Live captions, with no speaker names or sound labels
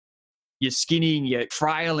you're skinny and you're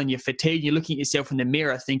frail and you're fatigued. You're looking at yourself in the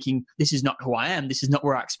mirror thinking, this is not who I am. This is not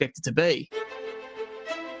where I expected to be.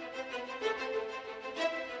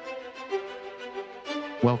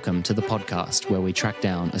 Welcome to the podcast where we track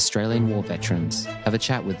down Australian war veterans, have a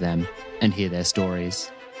chat with them, and hear their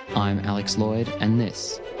stories. I'm Alex Lloyd, and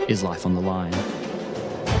this is Life on the Line.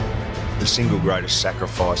 The single greatest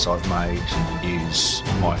sacrifice I've made is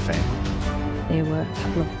my family. There were a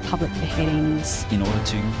couple of public beheadings. In order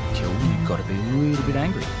to kill them, you've got to be a little bit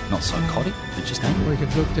angry. Not psychotic, but just angry. We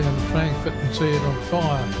could look down the Frankfurt and see it on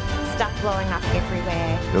fire. Stuff blowing up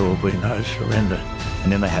everywhere. There will be no surrender. And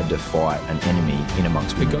then they had to fight an enemy in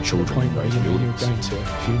amongst women and children in those buildings.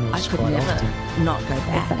 I could never not go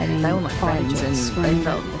back. They were my friends and they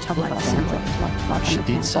felt like family. She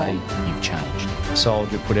did say, you've changed.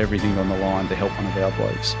 Soldier put everything on the line to help one of our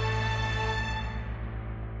blokes.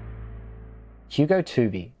 Hugo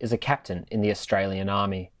Toovey is a captain in the Australian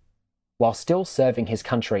Army. While still serving his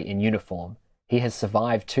country in uniform, he has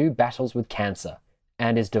survived 2 battles with cancer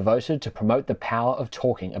and is devoted to promote the power of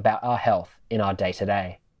talking about our health in our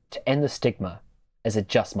day-to-day, to end the stigma, as it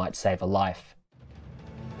just might save a life.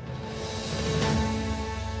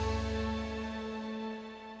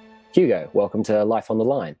 Hugo, welcome to Life on the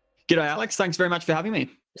Line. G'day, Alex. Thanks very much for having me.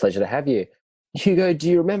 Pleasure to have you. Hugo, do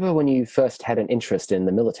you remember when you first had an interest in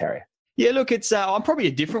the military? Yeah, look, it's I'm probably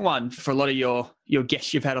a different one for a lot of your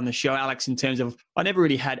guests you've had on the show, Alex, in terms of I never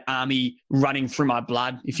really had army running through my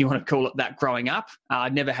blood, if you want to call it that, growing up.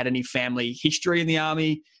 I'd never had any family history in the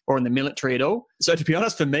army or in the military at all. So to be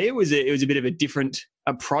honest, for me, it was a bit of a different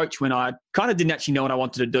approach when I kind of didn't actually know what I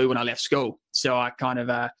wanted to do when I left school. So I kind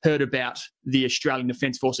of heard about the Australian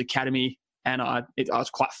Defence Force Academy, and I was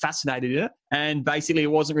quite fascinated in it. And basically, it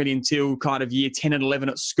wasn't really until kind of year 10 and 11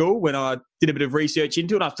 at school when I did a bit of research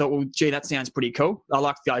into it. I thought, well, gee, that sounds pretty cool. I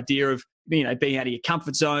like the idea of, being out of your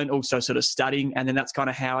comfort zone, also sort of studying. And then that's kind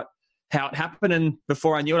of how it happened. And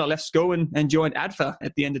before I knew it, I left school and joined ADFA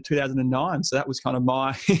at the end of 2009. So that was kind of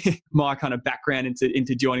my my kind of background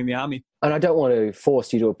into joining the army. And I don't want to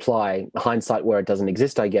force you to apply hindsight where it doesn't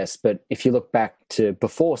exist, I guess, but if you look back to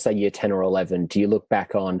before, say, year 10 or 11, do you look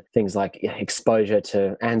back on things like exposure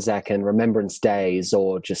to Anzac and Remembrance Days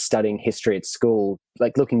or just studying history at school?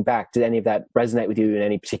 Like, looking back, did any of that resonate with you in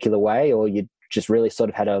any particular way, or you just really sort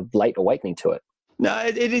of had a late awakening to it? No,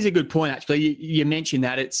 it is a good point, actually. You mentioned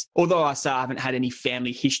that although I say I haven't had any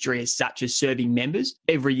family history as such as serving members,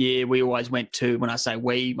 every year we always went to, when I say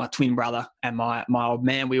we, my twin brother and my old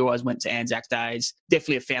man, we always went to Anzac Days.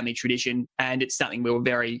 Definitely a family tradition, and it's something we were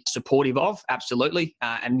very supportive of, absolutely.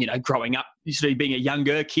 And, growing up, sort of being a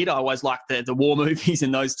younger kid, I always liked the war movies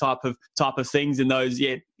and those type of things, and those,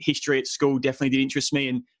 history at school definitely did interest me,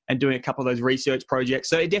 and doing a couple of those research projects.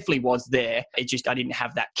 So it definitely was there. It just, I didn't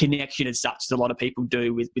have that connection as such as a lot of people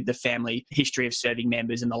do with the family history of serving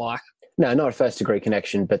members and the like. No, not a first degree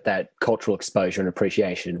connection, but that cultural exposure and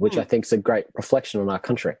appreciation, which I think is a great reflection on our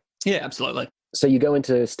country. Yeah, absolutely. So you go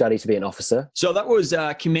into study to be an officer? So that was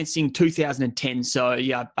commencing 2010. So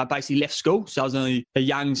yeah, I basically left school. So I was only a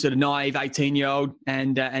young sort of naive 18-year-old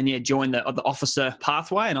and joined the officer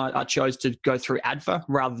pathway. And I chose to go through ADFA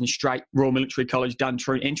rather than straight Royal Military College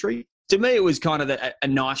Dundroon entry. To me, it was kind of a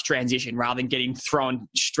nice transition rather than getting thrown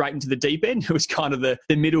straight into the deep end. It was kind of the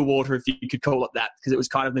middle water, if you could call it that, because it was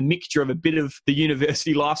kind of the mixture of a bit of the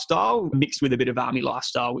university lifestyle mixed with a bit of army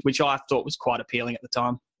lifestyle, which I thought was quite appealing at the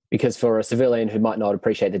time. Because for a civilian who might not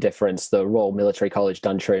appreciate the difference, the Royal Military College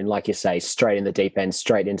Dundroon, like you say, straight in the deep end,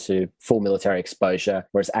 straight into full military exposure,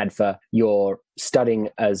 whereas ADFA, you're studying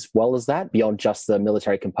as well as that, beyond just the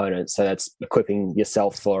military component. So that's equipping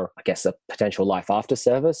yourself for, I guess, a potential life after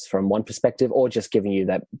service from one perspective, or just giving you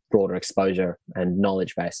that broader exposure and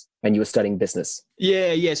knowledge base. And you were studying business.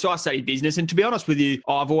 Yeah. So I studied business. And to be honest with you,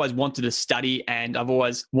 I've always wanted to study and I've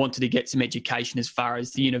always wanted to get some education as far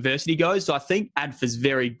as the university goes. So I think ADFA is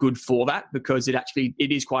very good for that, because it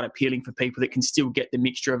is quite appealing for people that can still get the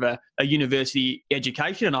mixture of a university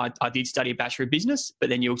education. And I did study a Bachelor of Business, but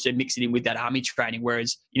then you also mix it in with that army training.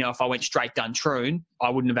 Whereas, if I went straight Dundroon, I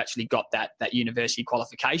wouldn't have actually got that university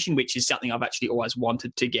qualification, which is something I've actually always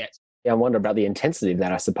wanted to get. Yeah, I wonder about the intensity of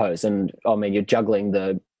that, I suppose. And I mean, you're juggling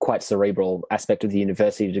the quite cerebral aspect of the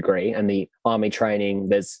university degree and the army training.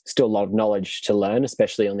 There's still a lot of knowledge to learn,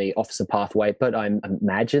 especially on the officer pathway. But I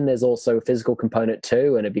imagine there's also a physical component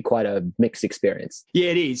too, and it'd be quite a mixed experience. Yeah,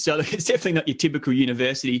 it is. So it's definitely not your typical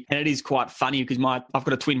university. And it is quite funny because I've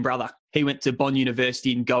got a twin brother. He went to Bond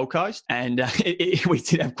University in Gold Coast, and we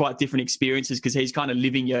did have quite different experiences because he's kind of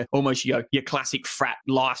living your classic frat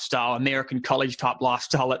lifestyle, American college type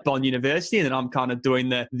lifestyle at Bond University, and then I'm kind of doing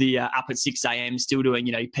the up at 6 a.m. still doing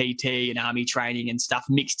PT and army training and stuff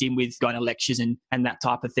mixed in with going to lectures and that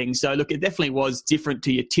type of thing. So look, it definitely was different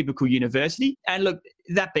to your typical university. And look,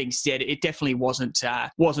 that being said, it definitely wasn't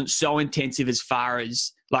so intensive as far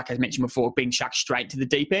as, like I mentioned before, being chucked straight to the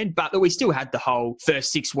deep end. But we still had the whole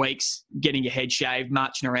first 6 weeks, getting your head shaved,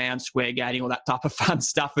 marching around, square gating, all that type of fun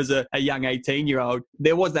stuff as a young 18-year-old.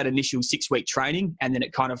 There was that initial 6-week training, and then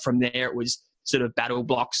it kind of from there it was sort of battle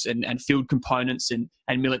blocks and field components and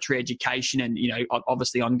military education and,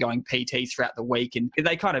 obviously ongoing PT throughout the week. And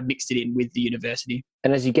they kind of mixed it in with the university.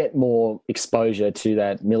 And as you get more exposure to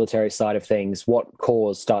that military side of things, what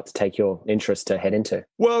cores start to take your interest to head into?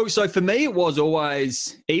 Well, so for me, it was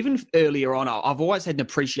always, even earlier on, I've always had an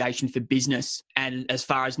appreciation for business, and as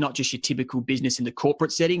far as not just your typical business in the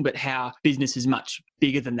corporate setting, but how business is much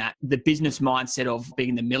bigger than that. The business mindset of being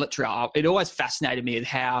in the military, it always fascinated me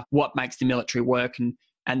at what makes the military work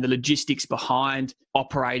and the logistics behind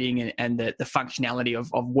operating and the functionality of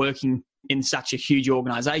working in such a huge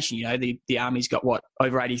organisation. The Army's got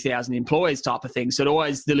over 80,000 employees type of thing. So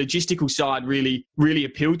the logistical side really, really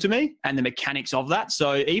appealed to me, and the mechanics of that.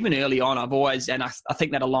 So even early on, I've always, and I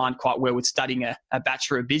think that aligned quite well with studying a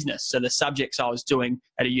Bachelor of Business. So the subjects I was doing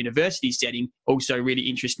at a university setting also really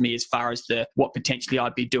interest me as far as what potentially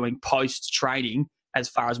I'd be doing post-training as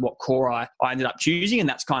far as what core I ended up choosing. And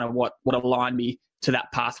that's kind of what aligned me to that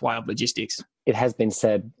pathway of logistics. It has been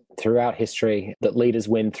said throughout history that leaders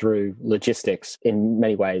win through logistics in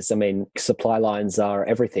many ways. I mean, supply lines are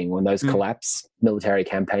everything. When those collapse, military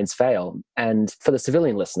campaigns fail. And for the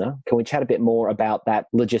civilian listener, can we chat a bit more about that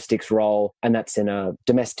logistics role? And that's in a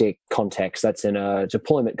domestic context, that's in a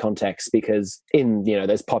deployment context, because in,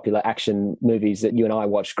 those popular action movies that you and I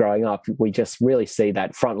watched growing up, we just really see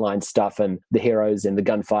that frontline stuff and the heroes in the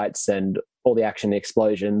gunfights and all the action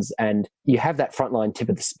explosions. And you have that frontline tip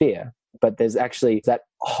of the spear, but there's actually that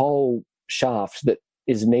whole shaft that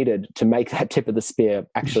is needed to make that tip of the spear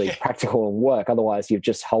actually practical and work. Otherwise, you're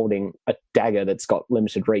just holding a dagger that's got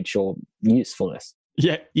limited reach or usefulness.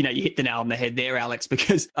 Yeah, you hit the nail on the head there, Alex,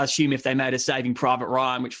 because I assume if they made a Saving Private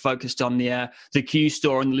Ryan, which focused on the Q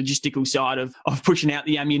store and the logistical side of pushing out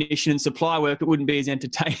the ammunition and supply work, it wouldn't be as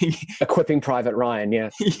entertaining. Equipping Private Ryan, yeah.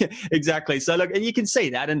 Yeah, exactly. So look, and you can see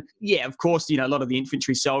that. And yeah, of course, a lot of the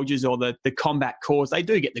infantry soldiers or the combat corps, they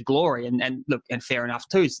do get the glory. And look, and fair enough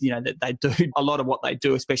too, that they do a lot of what they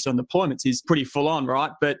do, especially on deployments, is pretty full on,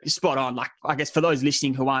 right? But spot on. Like, I guess for those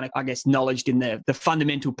listening who aren't, knowledged in the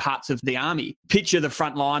fundamental parts of the Army, picture the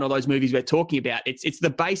front line or those movies we're talking about. It's the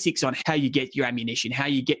basics on how you get your ammunition, how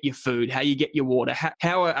you get your food, how you get your water,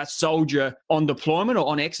 how a soldier on deployment or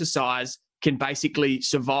on exercise can basically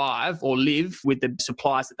survive or live with the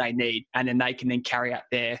supplies that they need, and then they can then carry out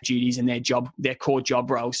their duties and their core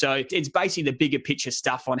job role. So it's basically the bigger picture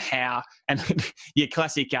stuff on how, and your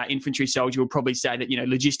classic infantry soldier will probably say that,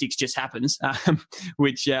 logistics just happens,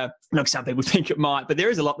 which look, some people think it might, but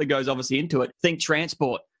there is a lot that goes obviously into it. Think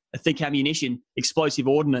transport. Think ammunition, explosive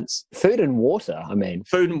ordnance. Food and water,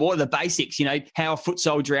 Food and water, the basics, how a foot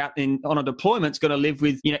soldier out on a deployment's going to live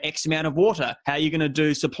with, X amount of water. How you're going to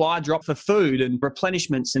do supply drop for food and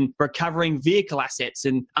replenishments and recovering vehicle assets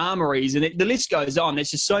and armories. And the list goes on.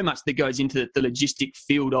 There's just so much that goes into the logistic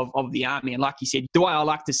field of the Army. And like you said, the way I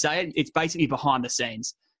like to say it, it's basically behind the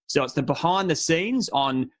scenes. So it's the behind the scenes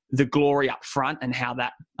on the glory up front and how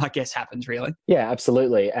that, I guess, happens really. Yeah,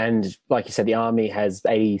 absolutely. And like you said, the Army has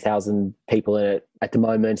 80,000 people in it at the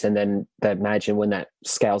moment. And then they imagine when that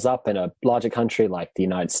scales up in a larger country like the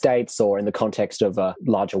United States, or in the context of a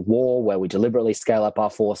larger war where we deliberately scale up our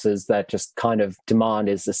forces, that just kind of demand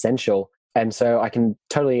is essential. And so I can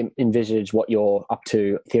totally envisage what you're up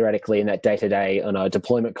to theoretically in that day-to-day on a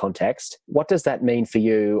deployment context. What does that mean for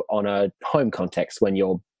you on a home context when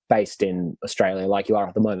you're based in Australia like you are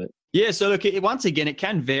at the moment? Yeah, so look, once again, it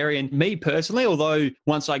can vary. And me personally, although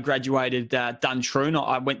once I graduated Duntroon,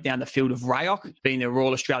 I went down the field of RAOC, being the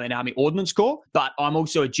Royal Australian Army Ordnance Corps, but I'm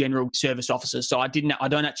also a general service officer. So I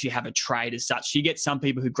don't actually have a trade as such. You get some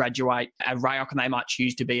people who graduate at RAOC and they might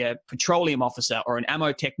choose to be a petroleum officer or an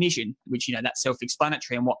ammo technician, which, that's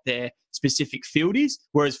self-explanatory and what their specific field is.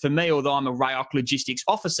 Whereas for me, although I'm a RAOC logistics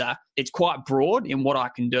officer, it's quite broad in what I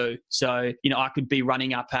can do. So, I could be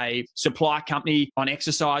running up a supply company on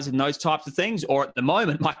exercise and those types of things. Or at the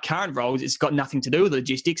moment, my current role, it's got nothing to do with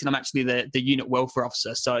logistics, and I'm actually the unit welfare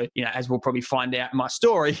officer. So, as we'll probably find out in my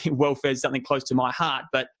story, welfare is something close to my heart.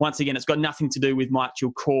 But once again, it's got nothing to do with my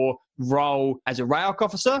actual core role as a RAOC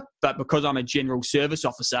officer. But because I'm a general service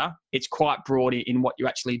officer, it's quite broad in what you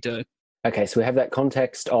actually do. Okay, so we have that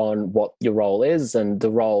context on what your role is and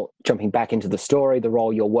the role, jumping back into the story, the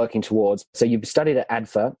role you're working towards. So you've studied at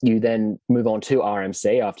ADFA, you then move on to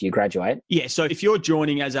RMC after you graduate. Yeah, so if you're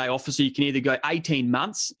joining as an officer, you can either go 18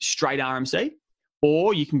 months straight RMC,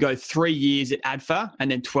 or you can go 3 years at ADFA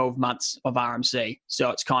and then 12 months of RMC.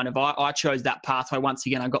 So it's kind of, I chose that pathway. Once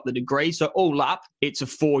again, I got the degree. So all up, it's a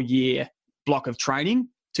 4-year block of training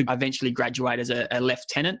to eventually graduate as a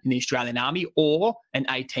lieutenant in the Australian Army, or an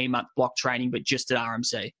 18-month block training, but just at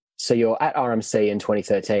RMC. So you're at RMC in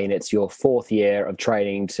 2013. It's your 4th year of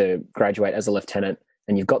training to graduate as a lieutenant,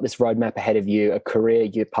 and you've got this roadmap ahead of you, a career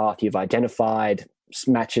path you've identified,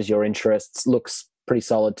 matches your interests, looks pretty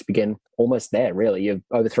solid to begin. Almost there, really. You're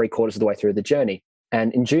over 3/4 of the way through the journey.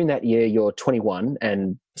 And in June that year, you're 21,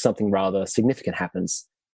 and something rather significant happens.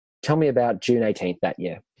 Tell me about June 18th that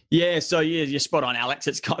year. Yeah, so you're spot on, Alex.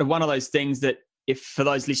 It's kind of one of those things that, if for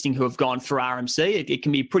those listening who have gone through RMC, it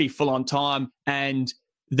can be pretty full on time, and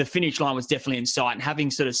the finish line was definitely in sight. And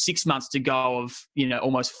having sort of 6 months to go of,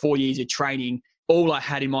 almost 4 years of training, all I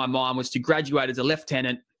had in my mind was to graduate as a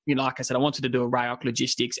lieutenant. Like I said, I wanted to do a RAOC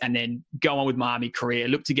logistics and then go on with my Army career,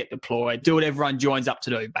 look to get deployed, do what everyone joins up to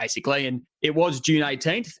do, basically. And it was June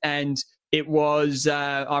 18th, and it was,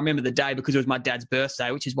 I remember the day because it was my dad's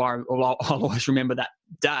birthday, which is why I'll always remember that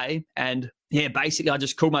day. And yeah, basically I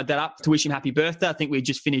just called my dad up to wish him happy birthday. I think we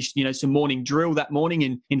just finished, some morning drill that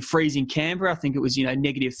morning in freezing Canberra. I think it was,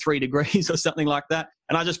 -3 degrees or something like that.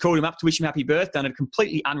 And I just called him up to wish him happy birthday on a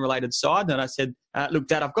completely unrelated side. And I said, look,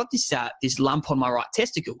 Dad, I've got this lump on my right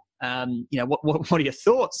testicle. What are your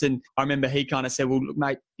thoughts? And I remember he kind of said, well, look,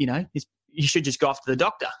 mate, you should just go off to the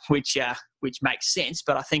doctor, which makes sense.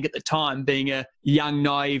 But I think at the time, being a young,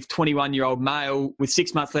 naive 21-year-old male with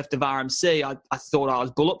 6 months left of RMC, I thought I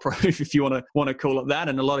was bulletproof, if you want to call it that.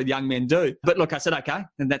 And a lot of young men do. But look, I said, okay,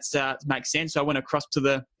 and that makes sense. So I went across to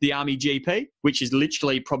the Army GP, which is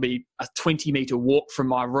literally probably a 20-metre walk from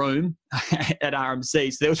my room at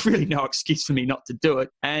RMC. So there was really no excuse for me not to do it.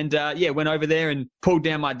 And went over there and pulled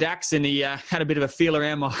down my dax, and he had a bit of a feel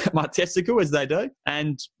around my testicle, as they do.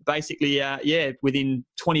 And basically, within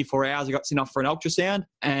 24 hours, I got sent off for an ultrasound,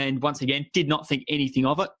 and once again, did not think anything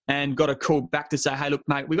of it, and got a call back to say, hey, look,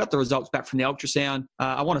 mate, we got the results back from the ultrasound.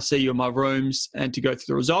 I want to see you in my rooms and to go through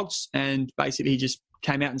the results. And basically, he just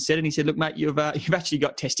came out and said it. And he said, look, mate, you've actually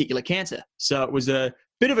got testicular cancer. So it was a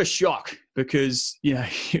bit of a shock because,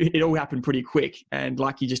 it all happened pretty quick. And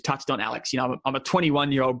like you just touched on, Alex, I'm a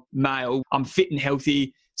 21-year-old male. I'm fit and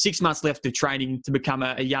healthy. 6 months left of training to become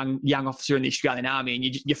a young officer in the Australian Army,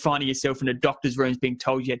 and you're finding yourself in a doctor's room being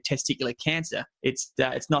told you had testicular cancer. It's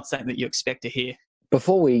not something that you expect to hear.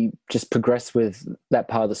 Before we just progress with that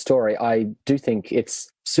part of the story, I do think it's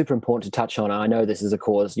super important to touch on. I know this is a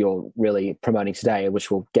cause you're really promoting today, which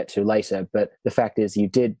we'll get to later, but the fact is you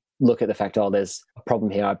did look at the fact, there's a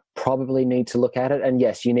problem here, I probably need to look at it. And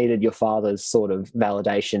yes, you needed your father's sort of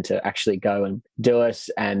validation to actually go and do it.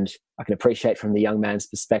 And I can appreciate from the young man's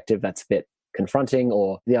perspective, that's a bit confronting,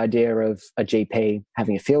 or the idea of a GP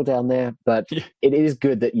having a field down there. But It is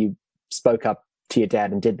good that you spoke up to your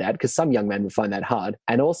dad and did that, because some young men would find that hard.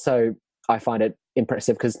 And also, I find it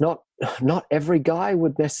impressive because not every guy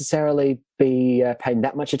would necessarily be paying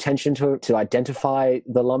that much attention to identify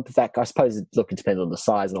the lump. In fact, I suppose it depends on the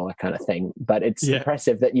size and all that kind of thing. But it's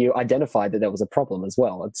impressive that you identified that there was a problem as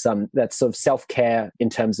well. It's that sort of self-care in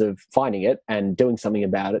terms of finding it and doing something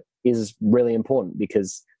about it is really important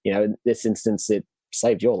because, in this instance, it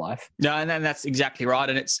saved your life. No, and that's exactly right.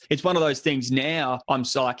 And it's one of those things now,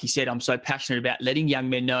 like you said, I'm so passionate about letting young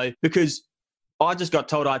men know, because I just got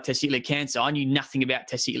told I had testicular cancer. I knew nothing about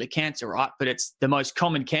testicular cancer, right? But it's the most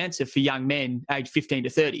common cancer for young men aged 15 to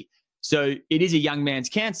 30. So it is a young man's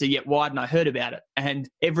cancer, yet why hadn't I heard about it? And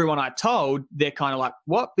everyone I told, they're kind of like,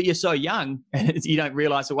 what? But you're so young. And you don't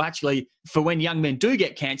realize that, well, actually, for when young men do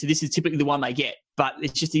get cancer, this is typically the one they get. But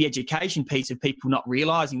it's just the education piece of people not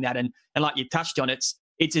realizing that. And like you touched on, it's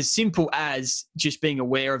as simple as just being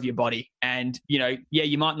aware of your body. And And,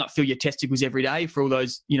 you might not feel your testicles every day for all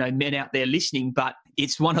those, men out there listening, but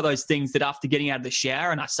it's one of those things that after getting out of the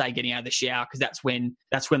shower, and I say getting out of the shower because that's when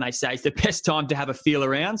they say it's the best time to have a feel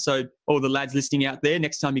around. So all the lads listening out there,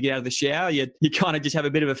 next time you get out of the shower, you kind of just have a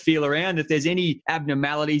bit of a feel around. If there's any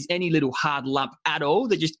abnormalities, any little hard lump at all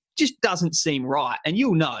that just doesn't seem right, and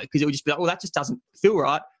you'll know because it will just be like, well, that just doesn't feel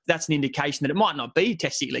right. That's an indication that it might not be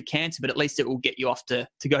testicular cancer, but at least it will get you off to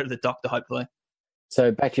go to the doctor, hopefully. So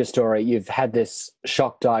back to your story, you've had this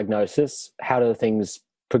shock diagnosis. How do things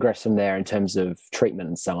progress from there in terms of treatment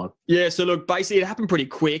and so on? Yeah, so look, basically it happened pretty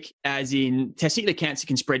quick, as in testicular cancer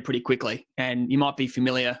can spread pretty quickly. And you might be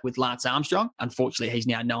familiar with Lance Armstrong. Unfortunately, he's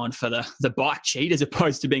now known for the bike cheat as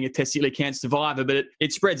opposed to being a testicular cancer survivor, but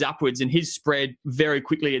it spreads upwards, and his spread very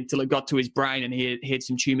quickly until it got to his brain, and he had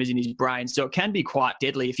some tumours in his brain. So it can be quite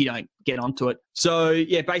deadly if you don't get onto it. So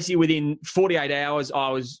yeah, basically within 48 hours, I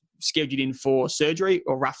was scheduled in for surgery,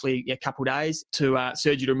 or roughly a couple of days, to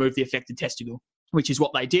surgery to remove the affected testicle, which is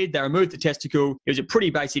what they did. They removed the testicle. It was a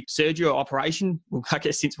pretty basic surgery or operation, well, I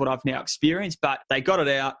guess since what I've now experienced, but they got it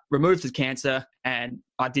out, removed the cancer, and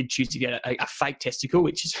I did choose to get a fake testicle,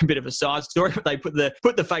 which is a bit of a side story, but they put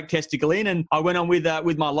the fake testicle in, and I went on with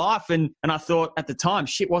my life. And I thought at the time,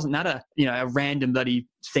 shit, wasn't that a random bloody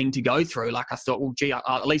thing to go through? Like I thought, well, gee,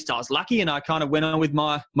 at least I was lucky, and I kind of went on with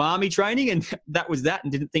my army training, and that was that,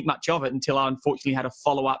 and didn't think much of it until I unfortunately had a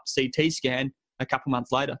follow-up CT scan a couple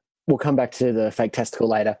months later. We'll come back to the fake testicle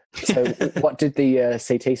later. So what did the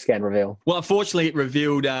CT scan reveal? Well, unfortunately, it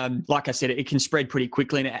revealed, like I said, it can spread pretty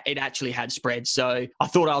quickly, and it actually had spread. So I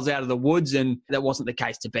thought I was out of the woods, and that wasn't the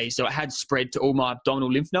case to be. So it had spread to all my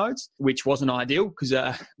abdominal lymph nodes, which wasn't ideal because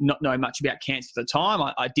not knowing much about cancer at the time,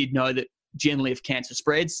 I did know that generally if cancer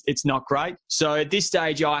spreads, it's not great. So at this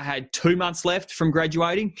stage, I had 2 months left from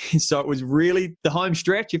graduating. So it was really the home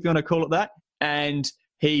stretch, if you want to call it that. And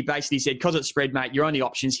he basically said, because it spread, mate, your only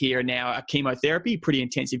options here are now a chemotherapy, pretty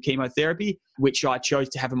intensive chemotherapy, which I chose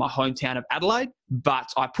to have in my hometown of Adelaide. But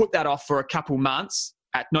I put that off for a couple months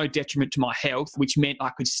at no detriment to my health, which meant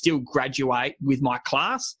I could still graduate with my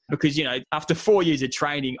class because, after 4 years of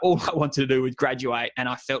training, all I wanted to do was graduate. And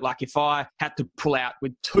I felt like if I had to pull out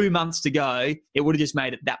with 2 months to go, it would have just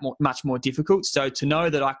made it much more difficult. So to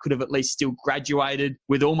know that I could have at least still graduated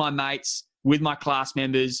with all my mates, with my class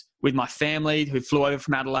members, with my family who flew over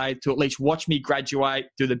from Adelaide to at least watch me graduate,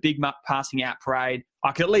 do the big passing out parade,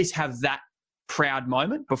 I could at least have that proud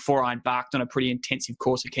moment before I embarked on a pretty intensive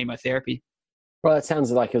course of chemotherapy. Well, it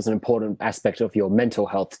sounds like it was an important aspect of your mental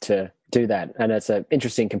health to do that. And it's an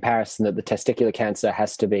interesting comparison that the testicular cancer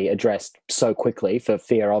has to be addressed so quickly for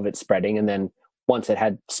fear of it spreading, and then once it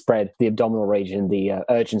had spread the abdominal region, the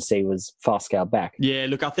urgency was fast scaled back. Yeah,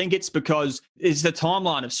 look, I think it's because it's the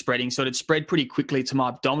timeline of spreading. So it spread pretty quickly to my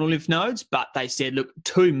abdominal lymph nodes, but they said, look,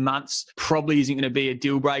 2 months probably isn't going to be a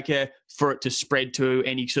deal breaker for it to spread to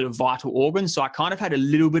any sort of vital organs. So I kind of had a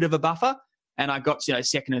little bit of a buffer. And I got,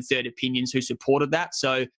 second and third opinions who supported that.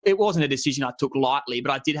 So it wasn't a decision I took lightly,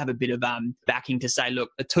 but I did have a bit of backing to say,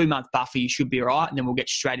 look, a 2 month buffer, you should be all right. And then we'll get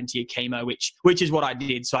straight into your chemo, which is what I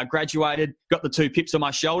did. So I graduated, got the 2 pips on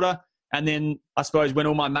my shoulder. And then I suppose when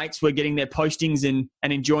all my mates were getting their postings and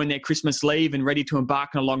enjoying their Christmas leave and ready to embark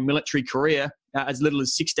on a long military career, as little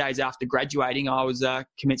as 6 days after graduating, I was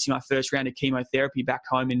commencing my first round of chemotherapy back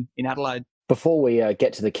home in Adelaide. Before we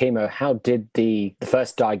get to the chemo, how did the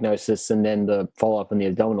first diagnosis and then the follow-up on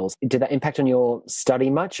the abdominals, did that impact on your study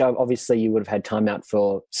much? Obviously, you would have had time out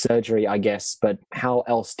for surgery, I guess, but how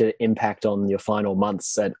else did it impact on your final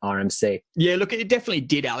months at RMC? Yeah, look, it definitely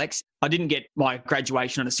did, Alex. I didn't get my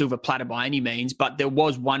graduation on a silver platter by any means, but there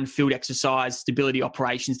was one field exercise stability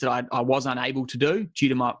operations that I was unable to do due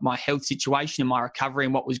to my health situation and my recovery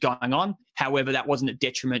and what was going on. However, that wasn't a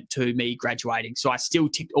detriment to me graduating. So I still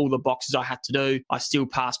ticked all the boxes I had to do. I still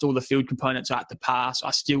passed all the field components I had to pass. I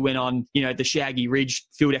still went on, the Shaggy Ridge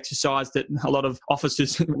field exercise that a lot of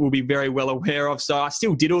officers will be very well aware of. So I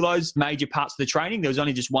still did all those major parts of the training. There was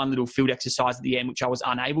only just one little field exercise at the end, which I was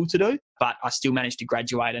unable to do, but I still managed to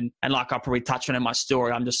graduate. And like I probably touched on in my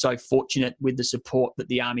story, I'm just so fortunate with the support that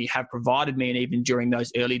the Army have provided me. And even during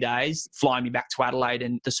those early days, flying me back to Adelaide,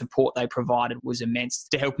 and the support they provided was immense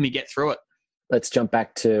to help me get through it. Let's jump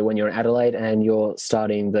back to when you're in Adelaide and you're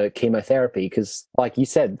starting the chemotherapy, because like you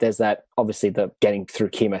said, there's that obviously the getting through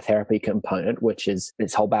chemotherapy component, which is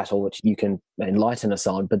this whole battle, which you can enlighten us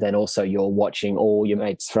on, but then also you're watching all your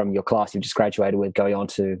mates from your class you've just graduated with going on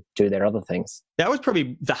to do their other things. That was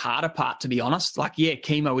probably the harder part, to be honest. Like, yeah,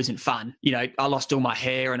 chemo isn't fun. You know, I lost all my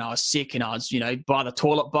hair and I was sick and I was, by the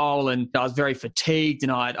toilet bowl and I was very fatigued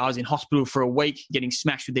and I was in hospital for a week getting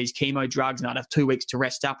smashed with these chemo drugs and I'd have 2 weeks to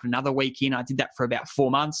rest up and another week in. I did that for about 4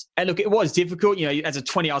 months. And look, it was difficult. As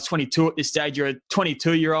I was 22 at this stage, you're a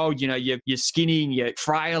 22-year-old, you're skinny and you're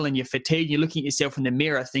frail and you're fatigued. You're looking at yourself in the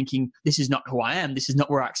mirror thinking, this is not who I am. This is not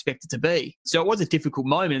where I expected to be. So it was a difficult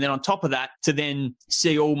moment. And then on top of that, to then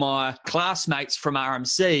see all my classmates from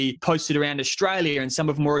RMC posted around Australia and some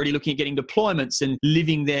of them were already looking at getting deployments and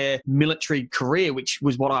living their military career, which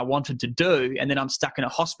was what I wanted to do. And then I'm stuck in a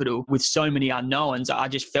hospital with so many unknowns. I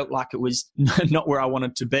just felt like it was not where I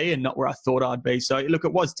wanted to be and not where I thought I'd be. So look,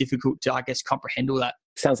 it was difficult to, I guess, comprehend all that.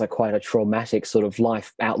 Sounds like quite a traumatic sort of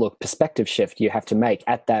life outlook perspective shift you have to make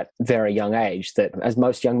at that very young age, that as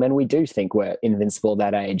most young men, we do think we're invincible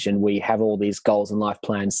at that age and we have all these goals and life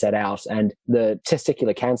plans set out. And the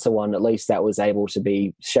testicular cancer one, at least that was able to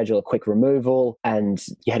be schedule a quick removal and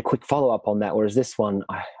you had quick follow-up on that. Whereas this one,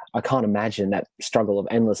 I can't imagine that struggle of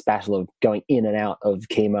endless battle of going in and out of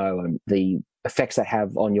chemo and the effects that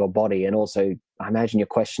have on your body. And also, I imagine you're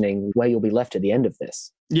questioning where you'll be left at the end of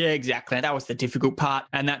this. Yeah, exactly. That was the difficult part.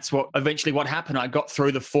 And that's what happened. I got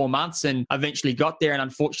through the 4 months and eventually got there. And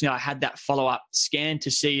unfortunately, I had that follow-up scan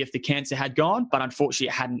to see if the cancer had gone, but unfortunately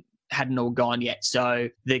it hadn't all gone yet. So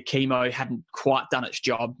the chemo hadn't quite done its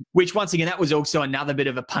job, which once again, that was also another bit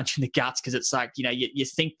of a punch in the guts because it's like, you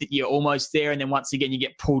think that you're almost there and then once again, you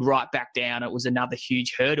get pulled right back down. It was another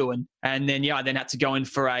huge hurdle. And then, I then had to go in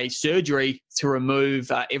for a surgery to remove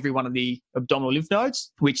every one of the abdominal lymph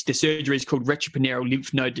nodes, which the surgery is called retroperitoneal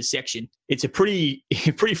lymph node dissection. It's a pretty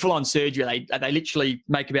full-on surgery. They literally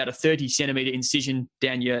make about a 30 centimeter incision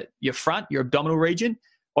down your front, your abdominal region,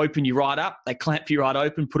 open you right up. They clamp you right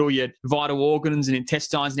open, put all your vital organs and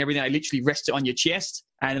intestines and everything. They literally rest it on your chest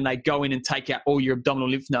and then they go in and take out all your abdominal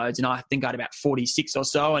lymph nodes. And I think I had about 46 or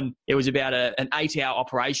so. And it was about an 8-hour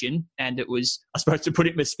operation. And it was, I suppose to put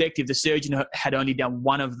it in perspective, the surgeon had only done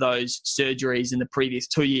one of those surgeries in the previous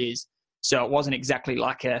 2 years. So it wasn't exactly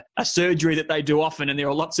like a surgery that they do often. And there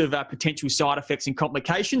are lots of potential side effects and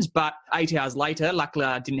complications. But 8 hours later, luckily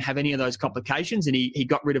I didn't have any of those complications. And he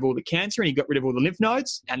got rid of all the cancer and he got rid of all the lymph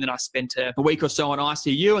nodes. And then I spent a week or so on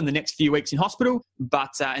ICU and the next few weeks in hospital.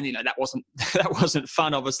 But, that wasn't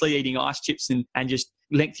fun, obviously, eating ice chips and just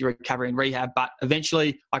lengthy recovery and rehab. But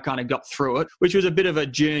eventually I kind of got through it, which was a bit of a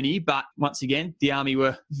journey. But once again, the Army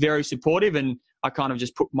were very supportive and I kind of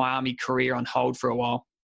just put my Army career on hold for a while.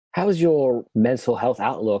 How was your mental health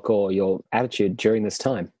outlook or your attitude during this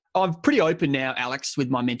time? I'm pretty open now, Alex, with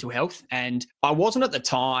my mental health. And I wasn't at the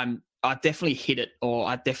time. I definitely hit it, or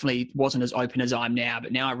I definitely wasn't as open as I am now.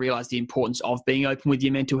 But now I realize the importance of being open with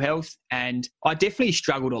your mental health. And I definitely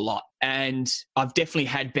struggled a lot. And I've definitely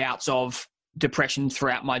had bouts of depression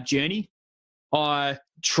throughout my journey. I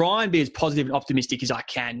try and be as positive and optimistic as I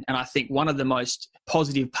can. And I think one of the most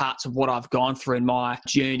positive parts of what I've gone through in my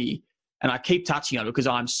journey, and I keep touching on it because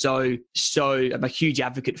I'm I'm a huge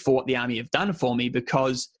advocate for what the Army have done for me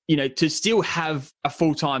because, to still have a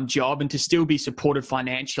full-time job and to still be supported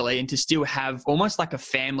financially and to still have almost like a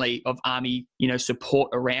family of Army, support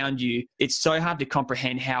around you. It's so hard to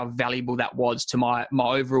comprehend how valuable that was to my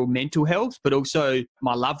overall mental health, but also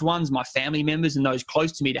my loved ones, my family members and those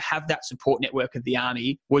close to me. To have that support network of the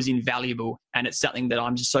Army was invaluable. And it's something that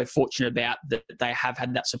I'm just so fortunate about that they have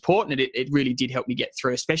had that support. And it really did help me get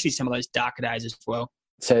through, especially some of those darker days as well.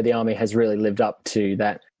 So the Army has really lived up to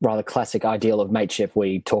that rather classic ideal of mateship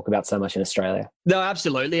we talk about so much in Australia. No,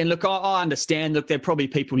 absolutely. And look, I understand that there are probably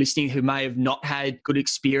people listening who may have not had good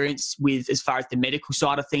experience with, as far as the medical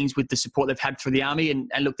side of things, with the support they've had through the Army.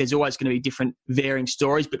 And look, there's always going to be different varying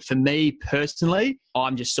stories. But for me personally,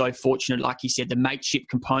 I'm just so fortunate, like you said, the mateship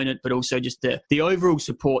component, but also just the overall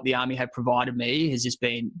support the Army have provided me has just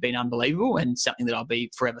been unbelievable and something that I'll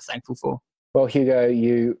be forever thankful for. Well, Hugo,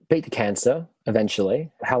 you beat the cancer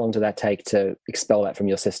eventually. How long did that take to expel that from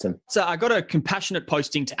your system? So I got a compassionate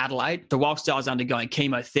posting to Adelaide. So whilst I was undergoing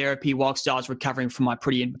chemotherapy, whilst I was recovering from my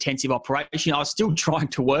pretty intensive operation, I was still trying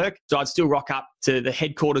to work. So I'd still rock up to the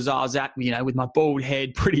headquarters I was at, with my bald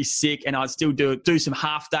head, pretty sick. And I'd still do some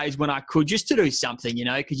half days when I could, just to do something,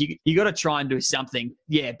 because you got to try and do something.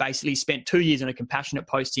 Yeah, basically spent 2 years on a compassionate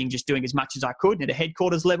posting, just doing as much as I could. At a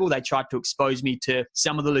headquarters level, they tried to expose me to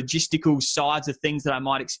some of the logistical sides of things that I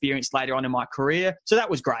might experience later on in my career. So that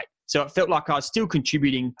was great. So it felt like I was still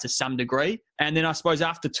contributing to some degree. And then I suppose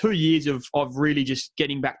after 2 years of really just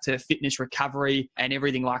getting back to fitness recovery and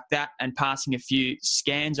everything like that and passing a few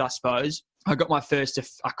scans, I suppose, I got my first,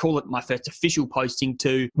 I call it my first official posting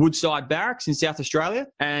to Woodside Barracks in South Australia.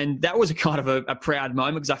 And that was a kind of a proud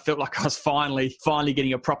moment because I felt like I was finally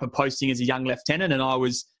getting a proper posting as a young lieutenant.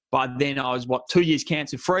 And by then I was 2 years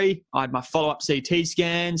cancer free. I had my follow-up CT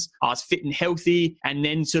scans. I was fit and healthy. And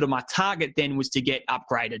then sort of my target then was to get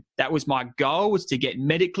upgraded. That was my goal, was to get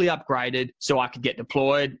medically upgraded so I could get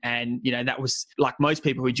deployed. And, that was like most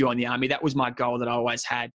people who join the army, that was my goal that I always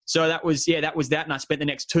had. So that was that. And I spent the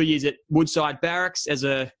next 2 years at Woodside Barracks as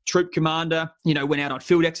a troop commander, went out on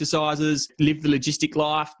field exercises, lived the logistic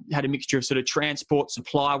life, had a mixture of sort of transport,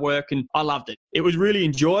 supply work, and I loved it. It was really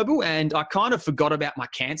enjoyable. And I kind of forgot about my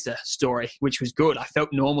cancer story, which was good. I felt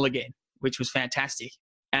normal again, which was fantastic.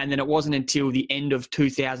 And then it wasn't until the end of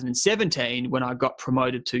 2017 when I got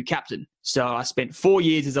promoted to captain. So I spent 4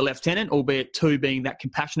 years as a lieutenant, albeit 2 being that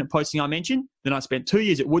compassionate posting I mentioned. Then I spent 2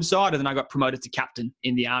 years at Woodside, and then I got promoted to captain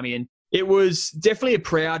in the army. And it was definitely a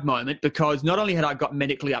proud moment because not only had I got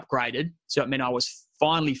medically upgraded, so it meant I was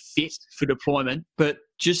finally fit for deployment, but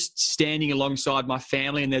just standing alongside my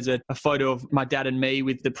family, and there's a photo of my dad and me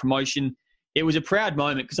with the promotion. It was a proud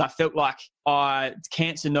moment because I felt like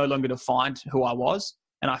cancer no longer defined who I was.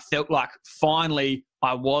 And I felt like finally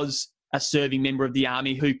I was a serving member of the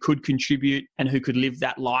army who could contribute and who could live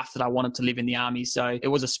that life that I wanted to live in the army. So it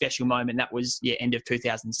was a special moment. That was, end of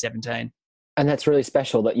 2017. And that's really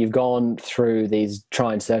special that you've gone through these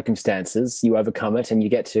trying circumstances, you overcome it, and you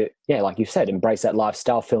get to, like you said, embrace that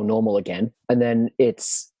lifestyle, feel normal again. And then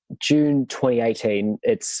it's June 2018.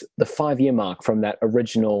 It's the 5-year mark from that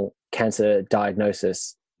original cancer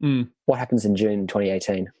diagnosis. What happens in June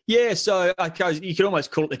 2018? Yeah, so you could almost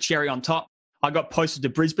call it the cherry on top. I got posted to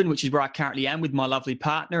Brisbane, which is where I currently am with my lovely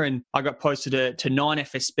partner, and I got posted to 9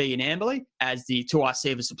 FSB in Amberley as the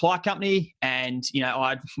 2IC of a supply company. And,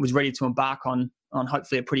 I was ready to embark on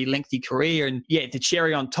hopefully a pretty lengthy career. And the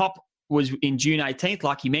cherry on top was in June 18th.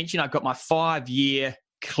 Like you mentioned, I got my 5-year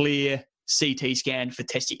clear CT scan for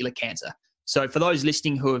testicular cancer. So for those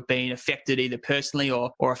listening who have been affected either personally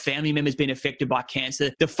or a family member's been affected by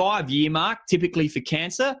cancer, the 5-year mark typically for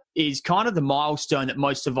cancer is kind of the milestone that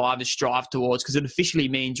most survivors strive towards because it officially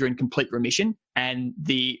means you're in complete remission and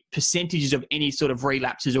the percentages of any sort of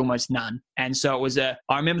relapse is almost none. And so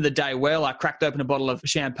I remember the day well, I cracked open a bottle of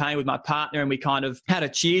champagne with my partner and we kind of had a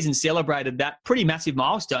cheers and celebrated that pretty massive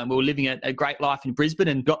milestone. We were living a great life in Brisbane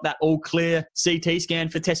and got that all clear CT scan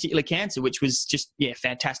for testicular cancer, which was just,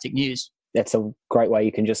 fantastic news. That's a great way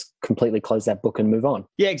you can just completely close that book and move on.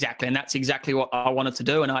 Yeah, exactly. And that's exactly what I wanted to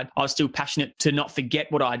do. And I was still passionate to not forget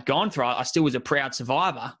what I'd gone through. I still was a proud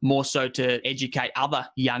survivor, more so to educate other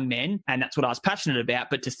young men. And that's what I was passionate about.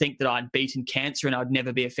 But to think that I'd beaten cancer and I'd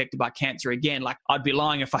never be affected by cancer again, like I'd be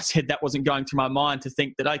lying if I said that wasn't going through my mind to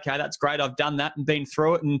think that, okay, that's great. I've done that and been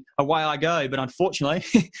through it and away I go. But unfortunately,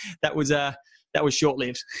 that was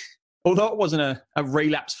short-lived. Although it wasn't a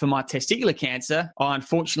relapse for my testicular cancer, I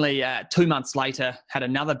unfortunately 2 months later had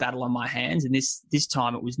another battle on my hands. And this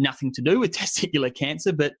time it was nothing to do with testicular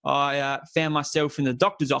cancer, but I found myself in the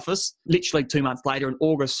doctor's office literally 2 months later in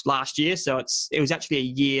August last year. So it was actually a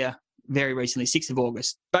year very recently, 6th of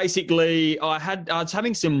August. Basically, I was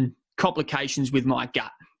having some complications with my gut.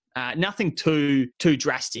 Nothing too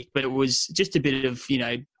drastic, but it was just a bit of,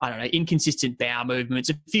 inconsistent bowel movements,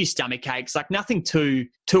 a few stomach aches, like nothing too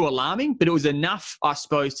alarming, but it was enough, I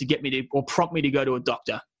suppose, to get me to or prompt me to go to a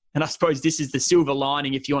doctor. And I suppose this is the silver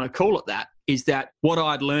lining, if you want to call it that, is that what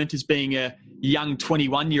I'd learned as being a young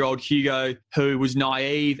 21-year-old Hugo who was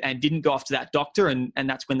naive and didn't go after that doctor, and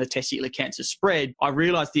that's when the testicular cancer spread, I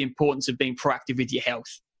realised the importance of being proactive with your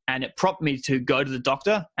health. And it prompted me to go to the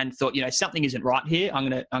doctor and thought, something isn't right here. I'm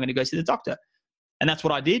gonna go see the doctor. And that's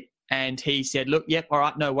what I did. And he said, look, yep, all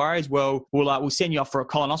right, no worries. Well, we'll send you off for a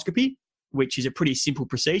colonoscopy, which is a pretty simple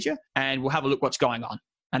procedure, and we'll have a look what's going on.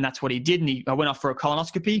 And that's what he did. And I went off for a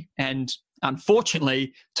colonoscopy. And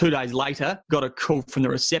unfortunately, 2 days later, got a call from the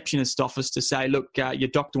receptionist office to say, look, your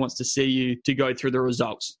doctor wants to see you to go through the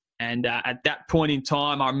results. And at that point in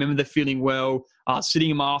time, I remember the feeling well. I was sitting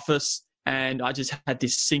in my office, and I just had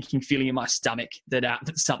this sinking feeling in my stomach that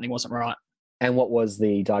something wasn't right. And what was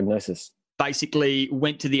the diagnosis? Basically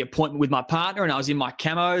went to the appointment with my partner, and I was in my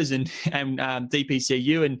camos and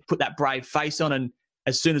DPCU and put that brave face on. And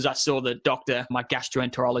as soon as I saw the doctor, my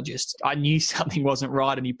gastroenterologist, I knew something wasn't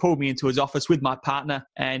right. And he pulled me into his office with my partner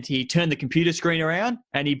and he turned the computer screen around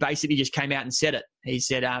and he basically just came out and said it. He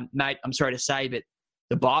said, mate, I'm sorry to say, but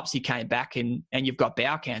the biopsy came back and you've got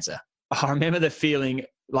bowel cancer. I remember the feeling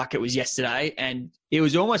like it was yesterday, and it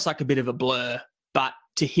was almost like a bit of a blur. But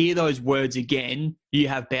to hear those words again, you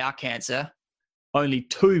have bowel cancer, only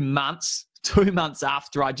 2 months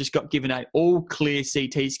after I just got given an all clear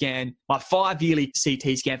CT scan, my 5-yearly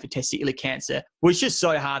CT scan for testicular cancer, was just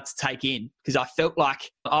so hard to take in because I felt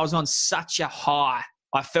like I was on such a high.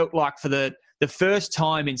 I felt like for the first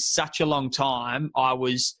time in such a long time, I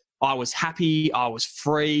was happy, I was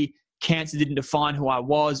free. Cancer didn't define who I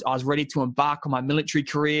was. I was ready to embark on my military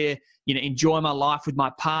career, enjoy my life with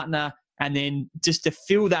my partner. And then just to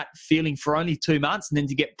feel that feeling for only 2 months and then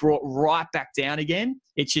to get brought right back down again,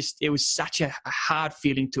 it was such a hard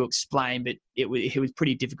feeling to explain, but it was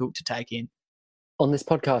pretty difficult to take in. On this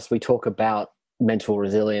podcast, we talk about mental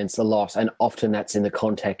resilience a lot, and often that's in the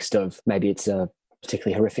context of maybe it's a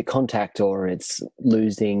particularly horrific contact, or it's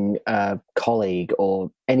losing a colleague,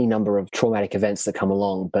 or any number of traumatic events that come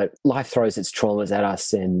along. But life throws its traumas at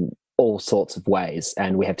us in all sorts of ways,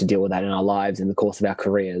 and we have to deal with that in our lives in the course of our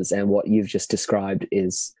careers. And what you've just described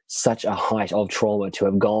is such a height of trauma to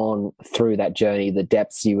have gone through that journey, the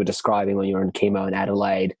depths you were describing when you were in chemo in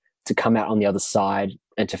Adelaide, to come out on the other side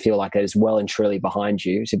and to feel like it is well and truly behind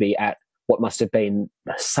you, to be at what must have been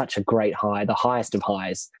such a great high, the highest of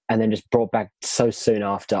highs, and then just brought back so soon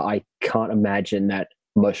after. I can't imagine that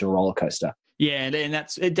emotional roller coaster. Yeah, and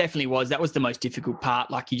it definitely was. That was the most difficult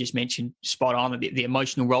part, like you just mentioned, spot on, the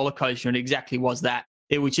emotional roller coaster, and it exactly was that.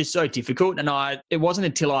 It was just so difficult, and it wasn't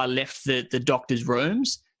until I left the doctor's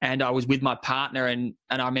rooms and I was with my partner, and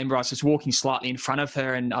I remember I was just walking slightly in front of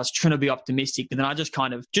her, and I was trying to be optimistic, but then I just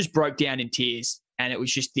kind of just broke down in tears, and it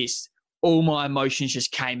was just this. All my emotions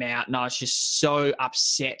just came out, and I was just so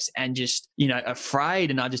upset and just,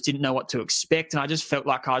 afraid, and I just didn't know what to expect. And I just felt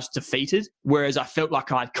like I was defeated, whereas I felt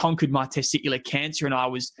like I'd conquered my testicular cancer and I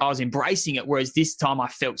was embracing it. Whereas this time I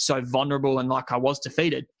felt so vulnerable and like I was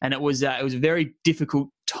defeated. And it was a very difficult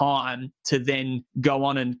time to then go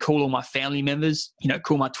on and call all my family members,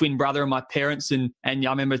 call my twin brother and my parents. And I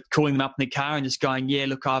remember calling them up in the car and just going, yeah,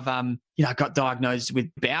 look, I've, got diagnosed with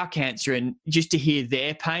bowel cancer, and just to hear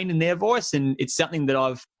their pain in their voice. And it's something that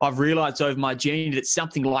I've realized over my journey that it's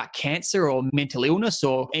something like cancer or mental illness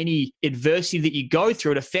or any adversity that you go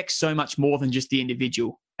through, it affects so much more than just the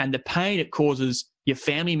individual. And the pain it causes your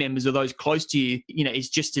family members or those close to you, is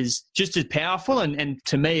just as powerful. And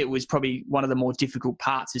to me, it was probably one of the more difficult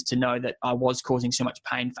parts, is to know that I was causing so much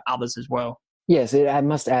pain for others as well. Yes, it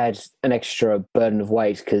must add an extra burden of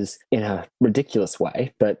weight, because in a ridiculous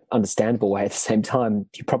way, but understandable way at the same time,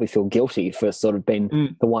 you probably feel guilty for sort of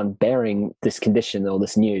being the one bearing this condition or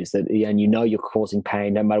this news, and you're causing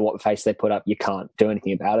pain. No matter what face they put up, you can't do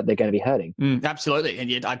anything about it. They're going to be hurting. Absolutely. And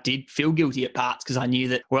yet I did feel guilty at parts, because I knew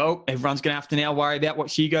that, well, everyone's going to have to now worry about what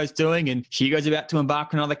Hugo's doing, and Hugo's about to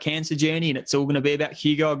embark on another cancer journey, and it's all going to be about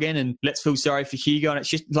Hugo again, and let's feel sorry for Hugo. And it's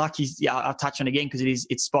just like I'll touch on again, because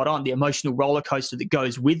it's spot on. The emotional roller coaster that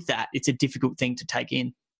goes with that, it's a difficult thing to take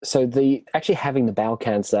in. So actually having the bowel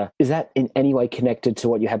cancer, is that in any way connected to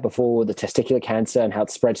what you had before, the testicular cancer and how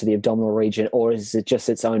it spread to the abdominal region, or is it just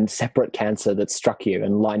its own separate cancer that struck you,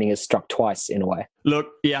 and lightning has struck twice in a way? Look,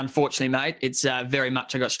 yeah, unfortunately, mate, it's very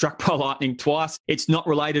much I got struck by lightning twice. It's not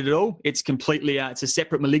related at all. It's completely, it's a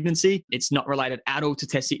separate malignancy. It's not related at all to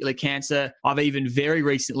testicular cancer. I've even very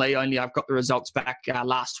recently, I've got the results back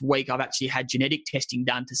last week, I've actually had genetic testing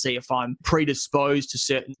done to see if I'm predisposed to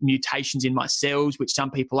certain mutations in my cells, which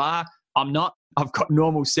some people are. I'm not. I've got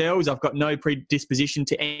normal cells. I've got no predisposition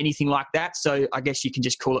to anything like that. So I guess you can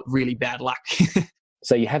just call it really bad luck.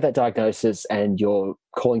 So you have that diagnosis and you're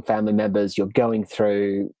calling family members, you're going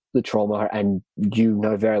through the trauma, and you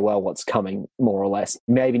know very well what's coming, more or less.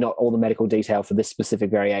 Maybe not all the medical detail for this specific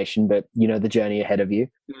variation, but you know the journey ahead of you.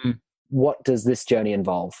 What does this journey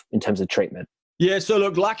involve in terms of treatment? Yeah, so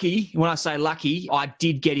look, lucky, when I say lucky, I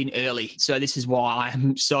did get in early. So this is why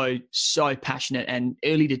I'm so passionate, and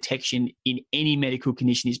early detection in any medical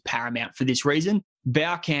condition is paramount for this reason.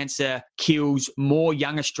 Bowel cancer kills more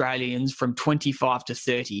young Australians from 25 to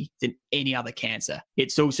 30 than any other cancer.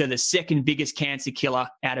 It's also the second biggest cancer killer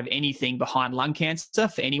out of anything, behind lung cancer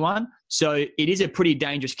for anyone. So it is a pretty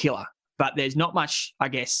dangerous killer, but there's not much, I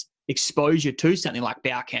guess, exposure to something like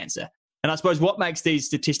bowel cancer. And I suppose what makes these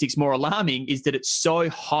statistics more alarming is that it's so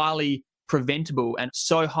highly preventable and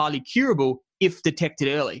so highly curable if detected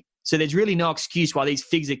early. So there's really no excuse why these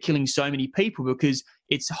figures are killing so many people, because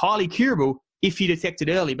it's highly curable if you detect it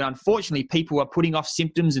early. But unfortunately, people are putting off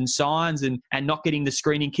symptoms and signs and not getting the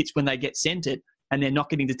screening kits when they get sent it, and they're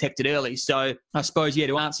not getting detected early. So I suppose,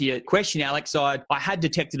 to answer your question, Alex, I had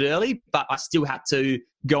detected early, but I still had to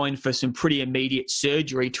go in for some pretty immediate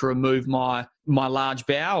surgery to remove my large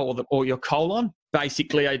bowel or your colon.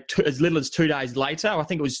 basically as little as 2 days later, I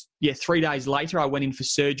think it was 3 days later, I went in for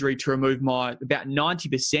surgery to remove about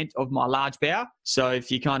 90% of my large bowel. So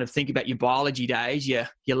if you kind of think about your biology days, your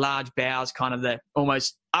large bowel is kind of the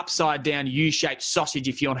almost upside down U-shaped sausage,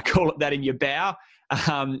 if you want to call it that, in your bowel.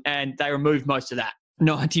 And they removed most of that.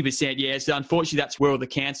 90%, yeah. So unfortunately, that's where all the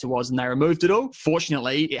cancer was, and they removed it all.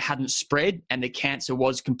 Fortunately, it hadn't spread, and the cancer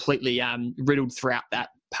was completely riddled throughout that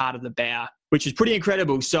part of the bowel, which is pretty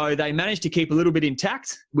incredible. So they managed to keep a little bit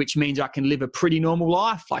intact, which means I can live a pretty normal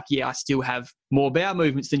life. Like, I still have more bowel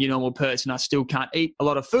movements than your normal person. I still can't eat a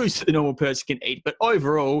lot of foods that the normal person can eat, but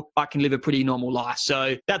overall, I can live a pretty normal life.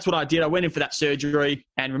 So that's what I did. I went in for that surgery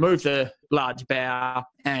and removed the large bowel,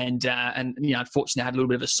 and unfortunately, I had a little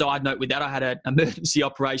bit of a side note with that. I had an emergency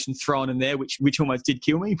operation thrown in there, which almost did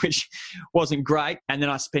kill me, which wasn't great. And then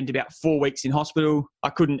I spent about 4 weeks in hospital.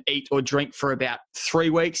 I couldn't eat or drink for about 3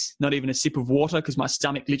 weeks, not even a sip of water, because my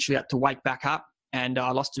stomach literally had to wake back up. And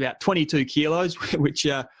I lost about 22 kilos, which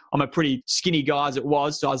I'm a pretty skinny guy as it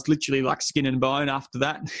was. So I was literally like skin and bone after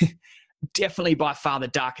that. Definitely by far the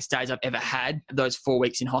darkest days I've ever had, those 4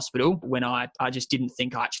 weeks in hospital, when I just didn't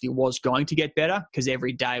think I actually was going to get better, because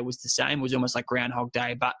every day was the same. It was almost like Groundhog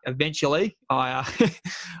Day. But eventually I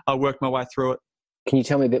worked my way through it. Can you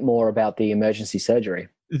tell me a bit more about the emergency surgery?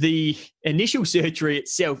 The initial surgery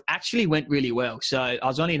itself actually went really well. So I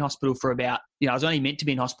was only in hospital for I was only meant to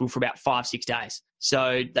be in hospital for about 5-6 days.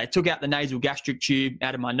 So they took out the nasal gastric tube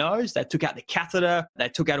out of my nose. They took out the catheter. They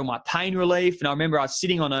took out all my pain relief. And I remember I was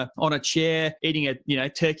sitting on a chair eating a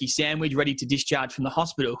turkey sandwich ready to discharge from the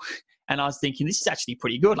hospital. And I was thinking, this is actually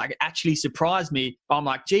pretty good. Like, it actually surprised me. I'm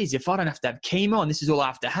like, geez, if I don't have to have chemo and this is all I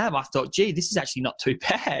have to have, I thought, gee, this is actually not too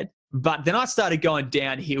bad. But then I started going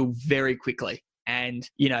downhill very quickly. And,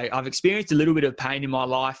 I've experienced a little bit of pain in my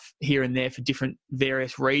life here and there for different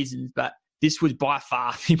various reasons, but this was by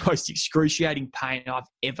far the most excruciating pain I've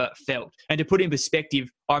ever felt. And to put in perspective,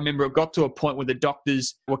 I remember it got to a point where the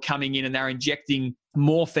doctors were coming in and they were injecting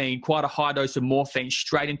morphine, quite a high dose of morphine,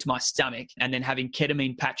 straight into my stomach, and then having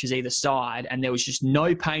ketamine patches either side. And there was just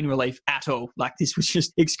no pain relief at all. Like, this was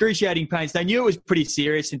just excruciating pain. So they knew it was pretty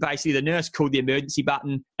serious. And basically the nurse called the emergency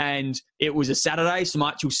button, and it was a Saturday. So my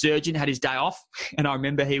actual surgeon had his day off. And I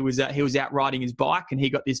remember he was out riding his bike, and he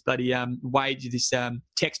got this bloody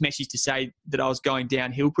text message to say that I was going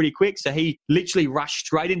downhill pretty quick. So he literally rushed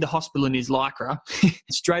straight into hospital in his Lycra,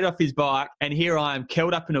 straight off his bike. And here I am,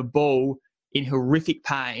 curled up in a ball in horrific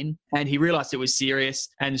pain, and he realized it was serious.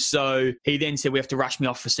 And so he then said, we have to rush me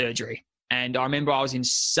off for surgery. And I remember I was in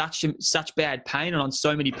such bad pain and on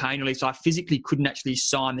so many pain reliefs, I physically couldn't actually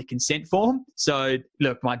sign the consent form. So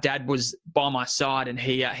look, my dad was by my side, and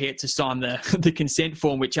he had to sign the consent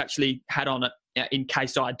form, which actually had on it, in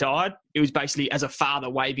case I died. It was basically as a father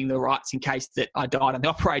waiving the rights in case that I died on the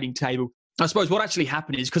operating table. I suppose what actually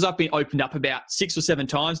happened is, because I've been opened up about 6 or 7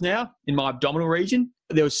 times now in my abdominal region,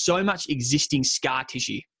 there was so much existing scar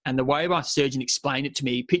tissue. And the way my surgeon explained it to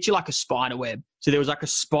me, picture like a spider web. So there was like a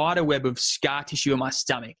spider web of scar tissue in my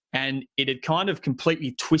stomach, and it had kind of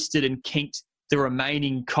completely twisted and kinked the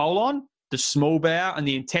remaining colon, the small bowel, and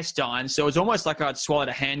the intestine. So it was almost like I'd swallowed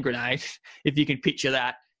a hand grenade, if you can picture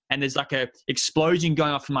that. And there's like a explosion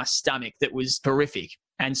going off in my stomach that was horrific.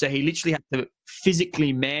 And so he literally had to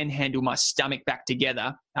physically manhandle my stomach back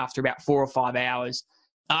together after about 4 or 5 hours.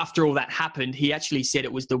 After all that happened, he actually said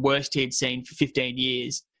it was the worst he had seen for 15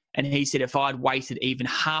 years. And he said if I'd waited even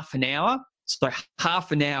half an hour, so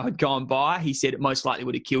half an hour had gone by, he said it most likely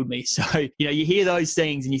would have killed me. So, you hear those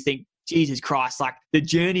things and you think, Jesus Christ, like the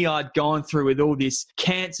journey I'd gone through with all this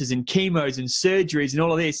cancers and chemos and surgeries and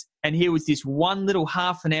all of this. And here was this one little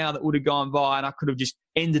half an hour that would have gone by, and I could have just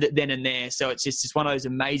ended it then and there. So it's just one of those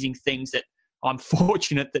amazing things that I'm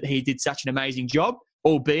fortunate that he did such an amazing job,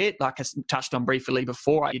 albeit, like I touched on briefly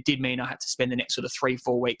before, it did mean I had to spend the next sort of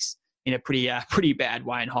 3-4 weeks in a pretty bad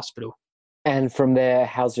way in hospital. And from there,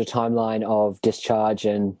 how's your timeline of discharge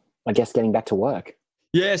and, I guess, getting back to work?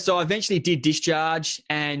 Yeah, so I eventually did discharge,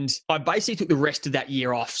 and I basically took the rest of that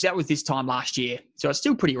year off. So that was this time last year. So it's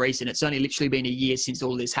still pretty recent. It's only literally been a year since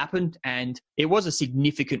all of this happened, and it was a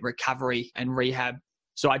significant recovery and rehab.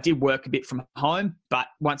 So I did work a bit from home, but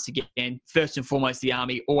once again, first and foremost, the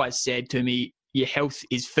Army always said to me, your health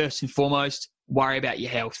is first and foremost, worry about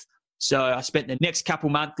your health. So I spent the next couple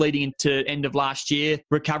months leading into end of last year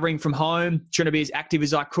recovering from home, trying to be as active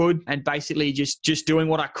as I could, and basically just doing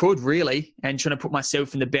what I could really, and trying to put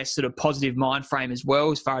myself in the best sort of positive mind frame as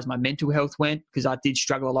well as far as my mental health went, because I did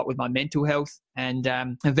struggle a lot with my mental health. And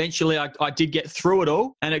eventually I did get through it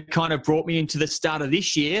all, and it kind of brought me into the start of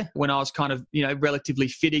this year when I was kind of, relatively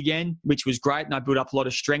fit again, which was great. And I built up a lot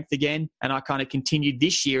of strength again. And I kind of continued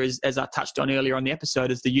this year, as I touched on earlier on the episode,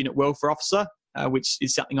 as the unit welfare officer, which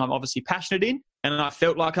is something I'm obviously passionate in. And I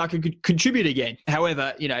felt like I could contribute again.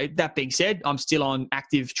 However, that being said, I'm still on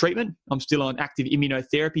active treatment. I'm still on active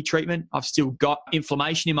immunotherapy treatment. I've still got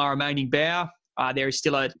inflammation in my remaining bowel. There is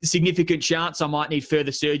still a significant chance I might need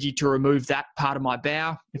further surgery to remove that part of my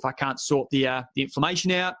bowel if I can't sort the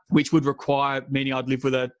inflammation out, which would require meaning I'd live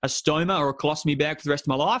with a stoma or a colostomy bag for the rest of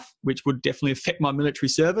my life, which would definitely affect my military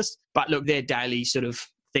service. But look, they're daily sort of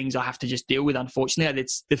things I have to just deal with, unfortunately.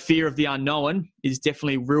 It's the fear of the unknown is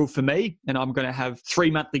definitely real for me, and I'm going to have 3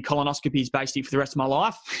 monthly colonoscopies basically for the rest of my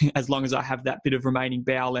life as long as I have that bit of remaining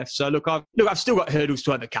bowel left. So look, I've still got hurdles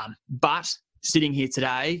to overcome, but sitting here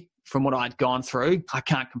today, from what I'd gone through, I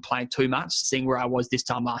can't complain too much, seeing where I was this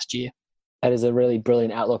time last year. That is a really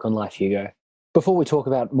brilliant outlook on life, Hugo. Before we talk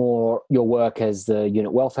about more your work as the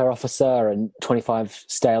unit welfare officer and 25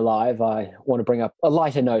 Stay Alive, I want to bring up a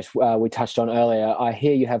lighter note we touched on earlier. I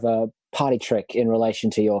hear you have a party trick in relation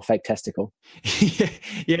to your fake testicle.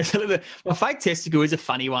 Yeah. So my fake testicle is a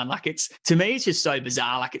funny one. To me, it's just so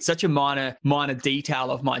bizarre. It's such a minor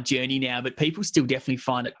detail of my journey now, but people still definitely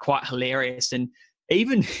find it quite hilarious. And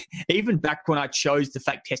even back when I chose the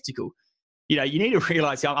fake testicle, you need to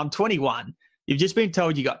realize I'm 21. You've just been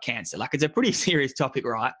told you got cancer. It's a pretty serious topic,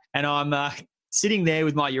 right? And I'm sitting there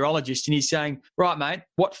with my urologist and he's saying, right, mate,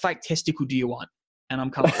 what fake testicle do you want? And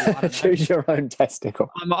I'm kind of like, I don't know. Choose your own testicle.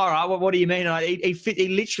 I'm all right. Well, what do you mean? And he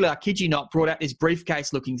literally, I kid you not, brought out this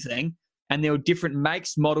briefcase looking thing, and there were different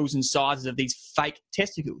makes, models and sizes of these fake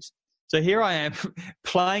testicles. So here I am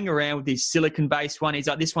playing around with this silicone-based one. He's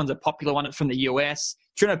like, this one's a popular one. It's from the US.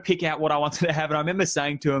 Trying to pick out what I wanted to have. And I remember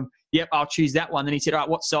saying to him, yep, I'll choose that one. Then he said, all right,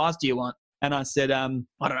 what size do you want? And I said, I don't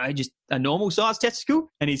know, just a normal size testicle.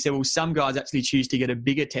 And he said, well, some guys actually choose to get a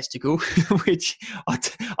bigger testicle, which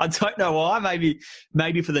I don't know why,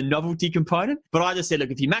 maybe for the novelty component. But I just said, look,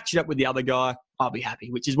 if you match it up with the other guy, I'll be happy,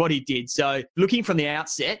 which is what he did. So looking from the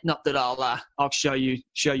outset, not that I'll show you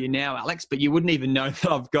now, Alex, but you wouldn't even know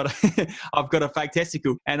that I've got a fake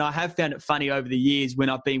testicle. And I have found it funny over the years when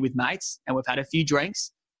I've been with mates and we've had a few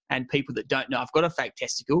drinks, and people that don't know I've got a fake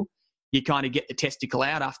testicle, you kind of get the testicle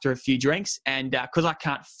out after a few drinks. And because I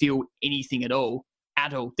can't feel anything at all,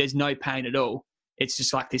 there's no pain at all. It's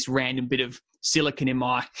just like this random bit of silicone in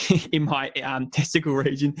my testicle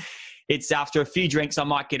region. It's after a few drinks, I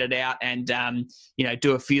might get it out and,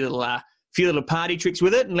 do a few little party tricks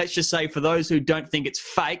with it. And let's just say for those who don't think it's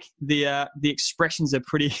fake, the expressions are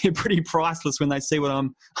pretty priceless when they see what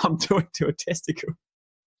I'm doing to a testicle.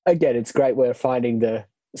 Again, it's great we're finding the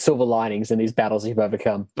silver linings in these battles you've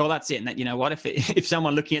overcome. Well, that's it. And that, what if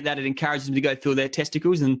someone looking at that, it encourages them to go feel their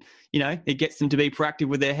testicles and, it gets them to be proactive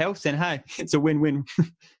with their health, then hey, it's a win-win.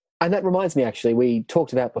 And that reminds me, actually, we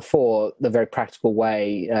talked about before the very practical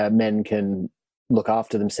way men can look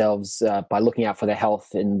after themselves by looking out for their health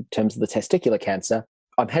in terms of the testicular cancer.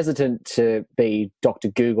 I'm hesitant to be Dr.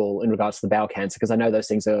 Google in regards to the bowel cancer because I know those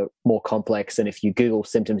things are more complex. And if you Google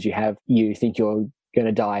symptoms you have, you think you're going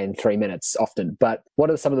to die in 3 minutes often. But what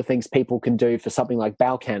are some of the things people can do for something like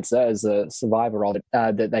bowel cancer as a survivor of it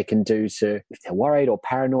that they can do to, if they're worried or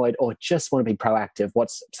paranoid or just want to be proactive,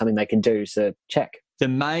 what's something they can do to check? The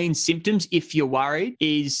main symptoms, if you're worried,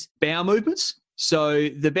 is bowel movements. So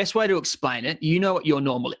the best way to explain it, you know what your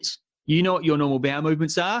normal is. You know what your normal bowel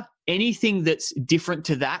movements are. Anything that's different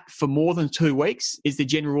to that for more than 2 weeks is the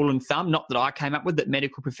general rule and thumb, not that I came up with, that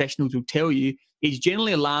medical professionals will tell you, is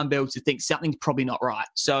generally alarm bells to think something's probably not right.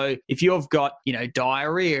 So if you've got,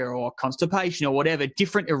 diarrhea or constipation or whatever,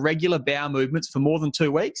 different irregular bowel movements for more than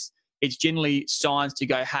 2 weeks, it's generally signs to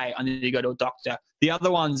go, hey, I need to go to a doctor. The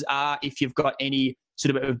other ones are if you've got any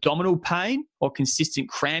sort of abdominal pain or consistent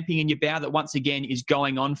cramping in your bowel that once again is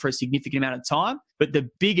going on for a significant amount of time. But the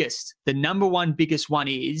number one biggest one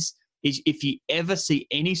is if you ever see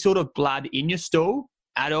any sort of blood in your stool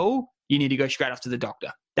at all, you need to go straight off to the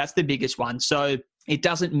doctor. That's the biggest one. So it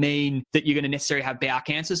doesn't mean that you're going to necessarily have bowel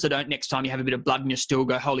cancer. So don't next time you have a bit of blood in your stool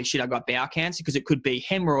go, holy shit, I got bowel cancer, because it could be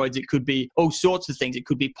hemorrhoids. It could be all sorts of things. It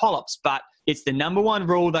could be polyps. But it's the number one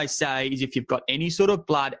rule they say is if you've got any sort of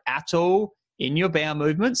blood at all in your bowel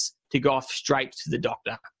movements, to go off straight to the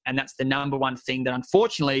doctor. And that's the number one thing that,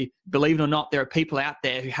 unfortunately, believe it or not, there are people out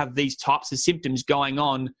there who have these types of symptoms going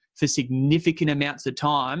on for significant amounts of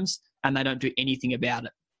times and they don't do anything about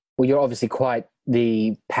it. Well, you're obviously quite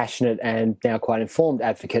the passionate and now quite informed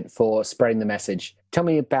advocate for spreading the message. Tell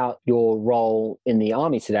me about your role in the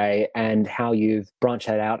Army today and how you've branched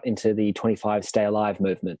that out into the 25 Stay Alive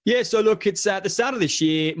movement. Yeah, so look, it's at the start of this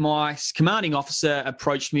year, my commanding officer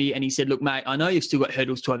approached me and he said, look, mate, I know you've still got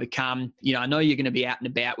hurdles to overcome. You know, I know you're going to be out and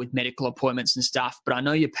about with medical appointments and stuff, but I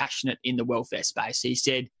know you're passionate in the welfare space. So he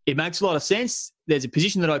said, it makes a lot of sense. There's a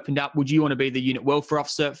position that opened up. Would you want to be the unit welfare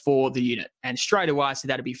officer for the unit? And straight away I said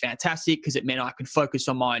that'd be fantastic because it meant I could focus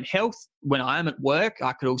on my own health. When I am at work,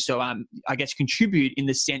 I could also, I guess, contribute in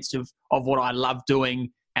the sense of what I love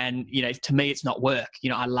doing. And, you know, to me, it's not work. You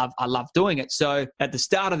know, I love doing it. So at the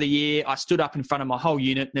start of the year, I stood up in front of my whole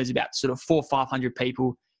unit. There's about sort of 400 or 500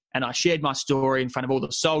 people. And I shared my story in front of all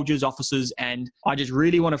the soldiers, officers. And I just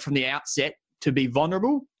really wanted from the outset to be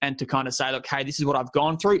vulnerable and to kind of say, look, hey, this is what I've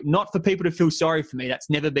gone through. Not for people to feel sorry for me. That's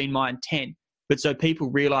never been my intent. But so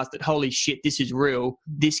people realize that, holy shit, this is real.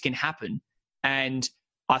 This can happen. And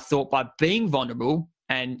I thought by being vulnerable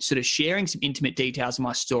and sort of sharing some intimate details of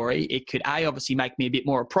my story, it could obviously make me a bit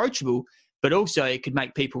more approachable, but also it could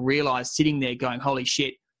make people realize sitting there going, holy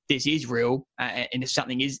shit, this is real. And if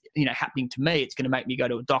something is, you know, happening to me, it's going to make me go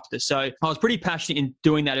to a doctor. So I was pretty passionate in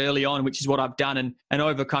doing that early on, which is what I've done. And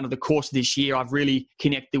over kind of the course of this year, I've really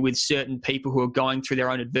connected with certain people who are going through their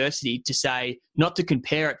own adversity to say, not to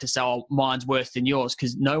compare it to say, oh, mine's worse than yours,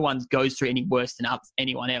 because no one goes through any worse than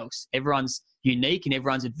anyone else. Everyone's unique and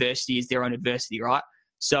everyone's adversity is their own adversity, right?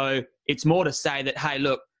 So it's more to say that, hey,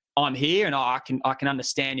 look, I'm here and I can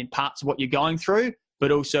understand in parts of what you're going through,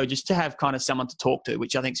 but also just to have kind of someone to talk to,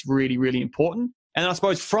 which I think is really, really important. And I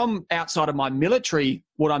suppose from outside of my military,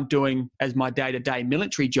 what I'm doing as my day-to-day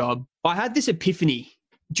military job, I had this epiphany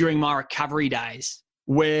during my recovery days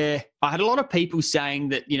where I had a lot of people saying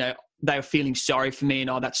that, you know, they were feeling sorry for me and,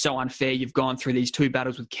 oh, that's so unfair. You've gone through these 2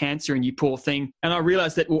 battles with cancer and you poor thing. And I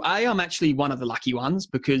realized that, well, I'm actually one of the lucky ones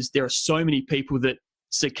because there are so many people that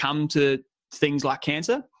succumb to things like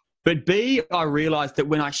cancer. But B, I realized that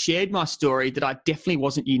when I shared my story that I definitely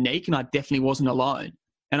wasn't unique and I definitely wasn't alone.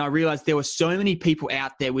 And I realized there were so many people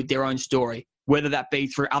out there with their own story, whether that be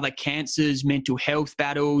through other cancers, mental health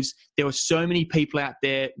battles. There were so many people out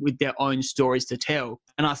there with their own stories to tell.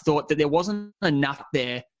 And I thought that there wasn't enough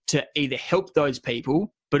there to either help those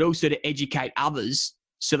people, but also to educate others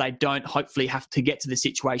so they don't hopefully have to get to the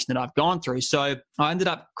situation that I've gone through. So I ended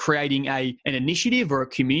up creating an initiative or a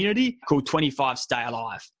community called 25 Stay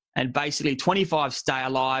Alive. And basically 25 Stay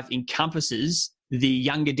Alive encompasses the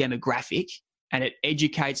younger demographic and it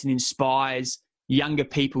educates and inspires younger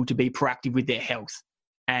people to be proactive with their health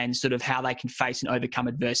and sort of how they can face and overcome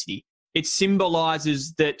adversity. It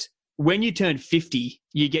symbolizes that when you turn 50,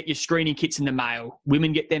 you get your screening kits in the mail.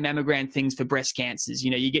 Women get their mammogram things for breast cancers. You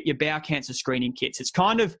know, you get your bowel cancer screening kits.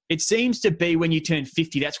 It seems to be when you turn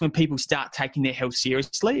 50, that's when people start taking their health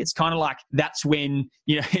seriously. It's kind of like that's when,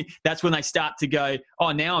 you know, that's when they start to go,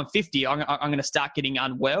 oh, now I'm 50, I'm going to start getting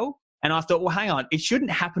unwell. And I thought, well, hang on, it shouldn't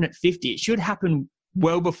happen at 50. It should happen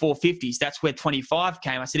well before 50s. That's where 25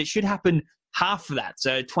 came. I said, it should happen half of that.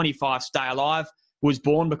 So 25 Stay Alive was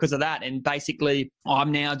born because of that. And basically,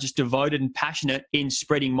 I'm now just devoted and passionate in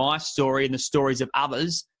spreading my story and the stories of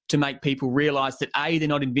others to make people realize that A, they're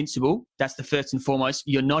not invincible. That's the first and foremost.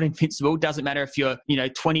 You're not invincible. Doesn't matter if you're,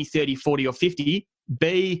 20, 30, 40 or 50.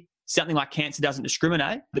 B, something like cancer doesn't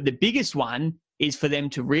discriminate. But the biggest one is for them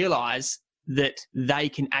to realize that they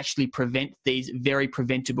can actually prevent these very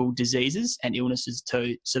preventable diseases and illnesses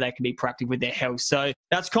too, so they can be proactive with their health. So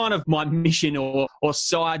that's kind of my mission or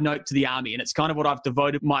side note to the Army. And it's kind of what I've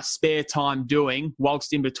devoted my spare time doing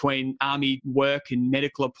whilst in between Army work and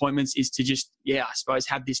medical appointments is to just, I suppose,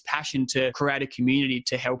 have this passion to create a community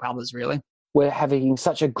to help others, really. We're having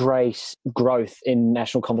such a great growth in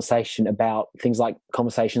national conversation about things like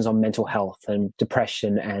conversations on mental health and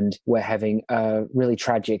depression. And we're having a really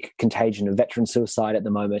tragic contagion of veteran suicide at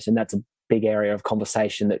the moment. And that's a big area of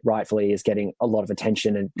conversation that rightfully is getting a lot of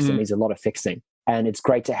attention and it needs a lot of fixing. And it's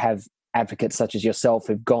great to have advocates such as yourself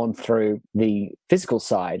who've gone through the physical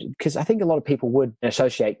side, because I think a lot of people would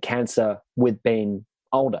associate cancer with being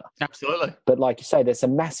older. Absolutely. But like you say, there's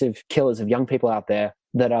some massive killers of young people out there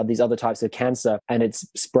that are these other types of cancer, and it's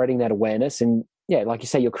spreading that awareness. And yeah, like you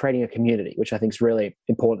say, you're creating a community, which I think is really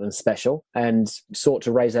important and special, and sought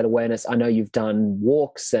to raise that awareness. I know you've done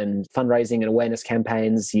walks and fundraising and awareness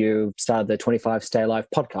campaigns. You started the 25 Stay Alive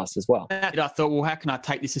podcast as well. I thought, well, how can I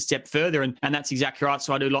take this a step further? And that's exactly right.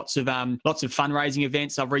 So I do lots of fundraising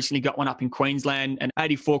events. I've recently got one up in Queensland, an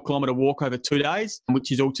 84-kilometre walk over 2 days,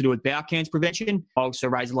 which is all to do with bowel cancer prevention. I also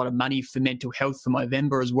raise a lot of money for mental health for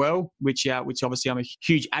Movember as well, which obviously I'm a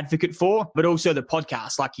huge advocate for, but also the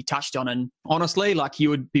podcast, like you touched on. And honestly, like you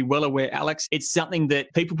would be well aware, Alex, it's something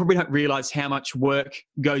that people probably don't realise how much work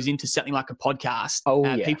goes into something like a podcast.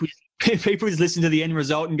 People just listen to the end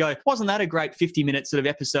result and go, wasn't that a great 50-minute sort of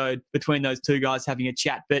episode between those two guys having a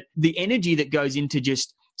chat? But the energy that goes into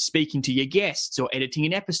just speaking to your guests or editing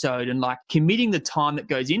an episode and like committing the time that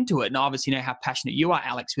goes into it. And I obviously know how passionate you are,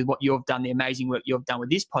 Alex, with what you've done, the amazing work you've done with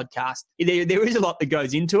this podcast. There is a lot that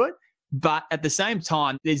goes into it, but at the same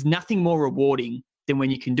time, there's nothing more rewarding than when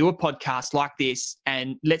you can do a podcast like this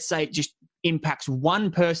and let's say it just impacts one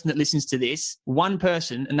person that listens to this, one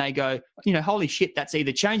person, and they go, holy shit, that's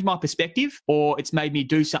either changed my perspective or it's made me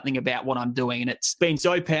do something about what I'm doing. And it's been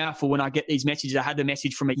so powerful when I get these messages. I had a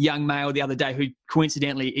message from a young male the other day who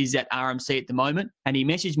coincidentally is at RMC at the moment. And he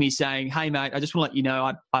messaged me saying, hey, mate, I just want to let you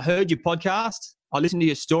know, I heard your podcast. I listened to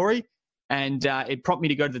your story. And it prompted me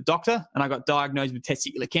to go to the doctor and I got diagnosed with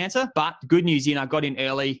testicular cancer. But the good news is I got in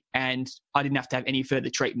early and I didn't have to have any further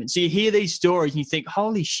treatment. So you hear these stories and you think,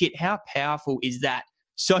 holy shit, how powerful is that?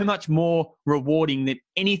 So much more rewarding than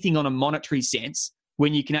anything on a monetary sense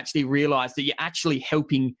when you can actually realize that you're actually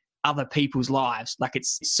helping other people's lives. Like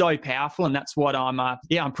it's so powerful. And that's what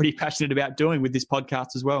I'm pretty passionate about doing with this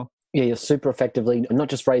podcast as well. Yeah, you're super effectively not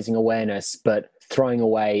just raising awareness, but throwing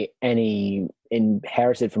away any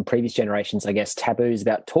inherited from previous generations, I guess, taboos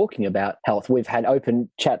about talking about health. We've had open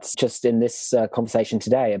chats just in this conversation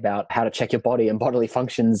today about how to check your body and bodily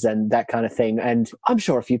functions and that kind of thing. And I'm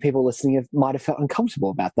sure a few people listening might have felt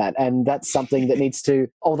uncomfortable about that. And that's something that needs to,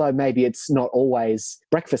 although maybe it's not always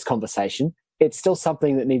breakfast conversation, it's still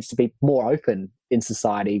something that needs to be more open in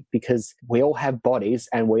society because we all have bodies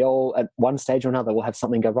and we all at one stage or another will have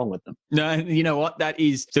something go wrong with them. No, you know what? That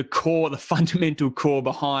is the fundamental core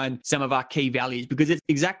behind some of our key values because it's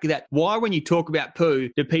exactly that. Why when you talk about poo,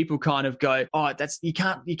 do people kind of go, oh, you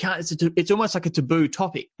can't, it's almost like a taboo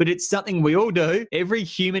topic, but it's something we all do. Every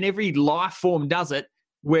human, every life form does it.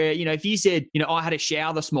 Where, if you said, I had a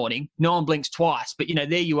shower this morning, no one blinks twice, but,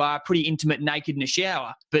 there you are, pretty intimate, naked in a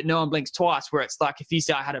shower, but no one blinks twice, where it's like, if you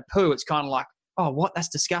say I had a poo, it's kind of like, oh, what? That's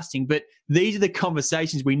disgusting. But these are the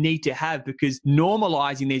conversations we need to have because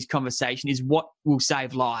normalizing these conversations is what will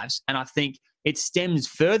save lives. And I think it stems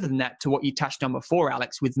further than that to what you touched on before,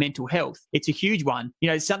 Alex, with mental health. It's a huge one.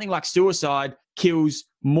 Something like suicide kills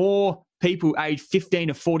more people aged 15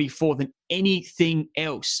 to 44 than anything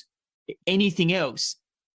else.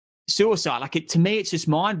 Suicide, to me, it's just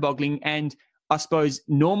mind-boggling. And I suppose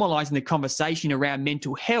normalizing the conversation around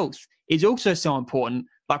mental health is also so important.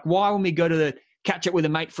 Like, why when we go to catch up with a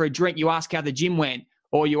mate for a drink, you ask how the gym went,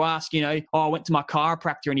 or you ask, I went to my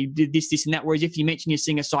chiropractor and he did this, and that. Whereas if you mention you're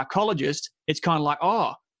seeing a psychologist, it's kind of like,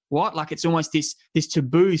 oh, what? Like it's almost this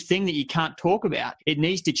taboo thing that you can't talk about. It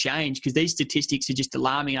needs to change because these statistics are just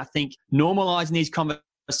alarming. I think normalizing these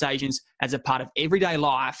conversations as a part of everyday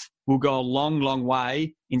life will go a long, long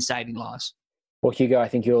way in saving lives. Well, Hugo, I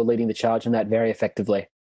think you're leading the charge on that very effectively.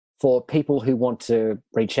 For people who want to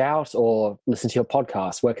reach out or listen to your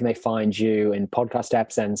podcast, where can they find you in podcast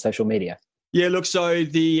apps and social media? Yeah, look, so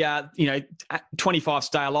the, 25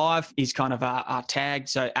 Stay Alive is kind of our tag.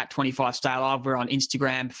 So at 25 Stay Alive, we're on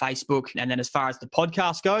Instagram, Facebook. And then as far as the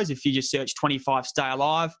podcast goes, if you just search 25 Stay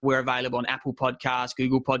Alive, we're available on Apple Podcasts,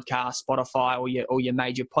 Google Podcasts, Spotify, or your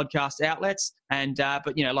major podcast outlets. And,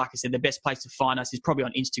 but like I said, the best place to find us is probably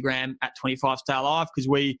on Instagram at 25 Stay Alive because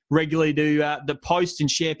we regularly do the posts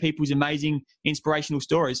and share people's amazing inspirational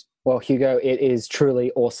stories. Well, Hugo, it is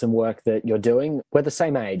truly awesome work that you're doing. We're the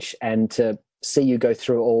same age, and to see you go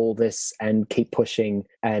through all this and keep pushing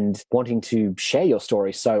and wanting to share your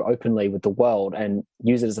story so openly with the world and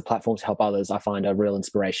use it as a platform to help others, I find a real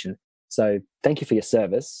inspiration. So thank you for your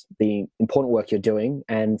service, the important work you're doing,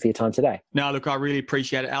 and for your time today. No, look, I really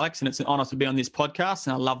appreciate it, Alex, and it's an honor to be on this podcast,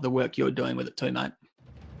 and I love the work you're doing with it too, mate.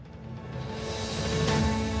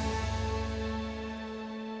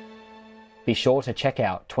 Be sure to check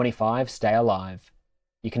out 25 Stay Alive.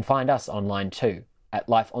 You can find us online too, at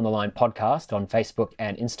Life on the Line Podcast on Facebook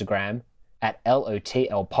and Instagram, at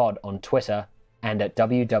LOTL Pod on Twitter, and at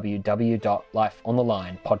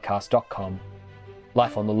www.lifeonthelinepodcast.com.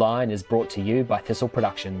 Life on the Line is brought to you by Thistle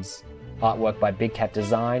Productions. Artwork by Big Cat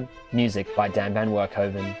Design, music by Dan Van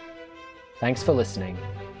Werkhoven. Thanks for listening.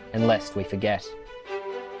 and lest we forget.